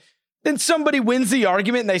 and then somebody wins the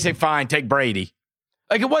argument and they say, fine, take Brady.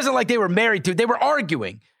 Like, it wasn't like they were married to. They were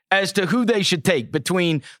arguing as to who they should take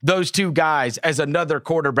between those two guys as another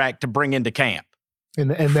quarterback to bring into camp.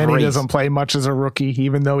 And then he doesn't play much as a rookie,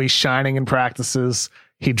 even though he's shining in practices.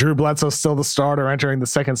 Drew Bledsoe's still the starter entering the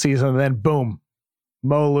 2nd season, and then boom,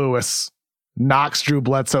 Mo Lewis knocks Drew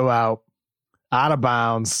Bledsoe out of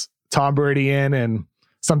bounds, Tom Brady in, and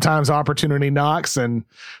sometimes opportunity knocks, and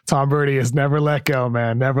Tom Brady has never let go,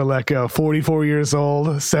 man. Never let go. 44 years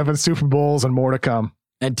old, 7 Super Bowls, and more to come.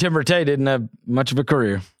 And Tim Rattay didn't have much of a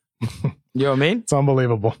career. You know what I mean? It's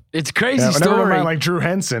unbelievable. It's crazy Never story. mind, like Drew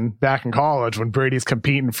Henson back in college when Brady's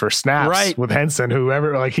competing for snaps with Henson,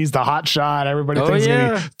 whoever, like he's the hot shot. Everybody thinks he's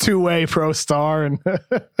a two-way pro star and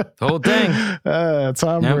the whole thing.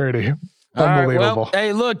 Tom Brady. All Unbelievable. right, well,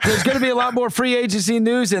 hey, look, there's going to be a lot more free agency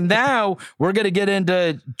news, and now we're going to get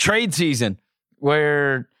into trade season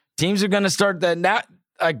where teams are going to start that now.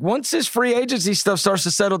 Like once this free agency stuff starts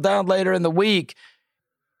to settle down later in the week,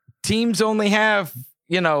 teams only have,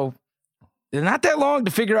 not that long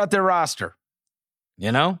to figure out their roster,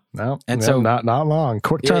 No, and so not long.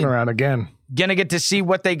 Quick turnaround again. Gonna get to see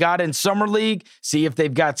what they got in summer league, see if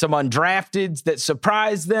they've got some undrafteds that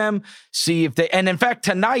surprise them, see if and in fact,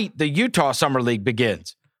 tonight, the Utah Summer League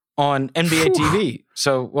begins on NBA TV.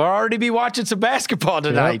 So we'll already be watching some basketball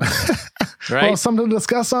tonight. Right? Well, something to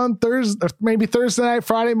discuss on Thursday, maybe Thursday night,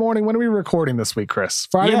 Friday morning. When are we recording this week, Chris?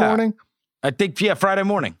 Friday morning? I think, Friday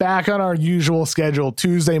morning. Back on our usual schedule,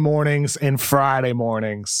 Tuesday mornings and Friday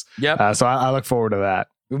mornings. Yep. So I look forward to that.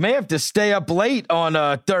 We may have to stay up late on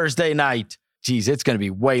Thursday night. Geez, it's going to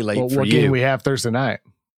be way late for what you. Game we have Thursday night?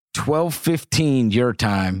 12:15 your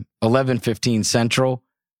time, 11:15 Central,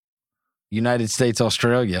 United States,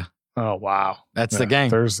 Australia. Oh, wow. That's the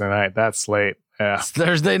game. Thursday night. That's late. Yeah. It's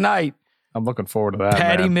Thursday night. I'm looking forward to that.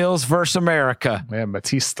 Patty man. Mills versus America. Man,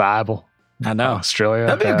 Matisse Thybulle. I know. Australia.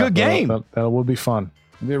 That'd be a good game. That will be fun.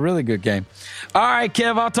 It'll be a really good game. All right,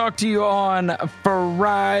 Kev, I'll talk to you on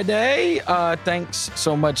Friday. Thanks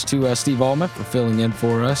so much to Steve Allman for filling in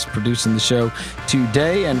for us, producing the show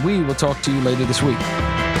today, and we will talk to you later this week.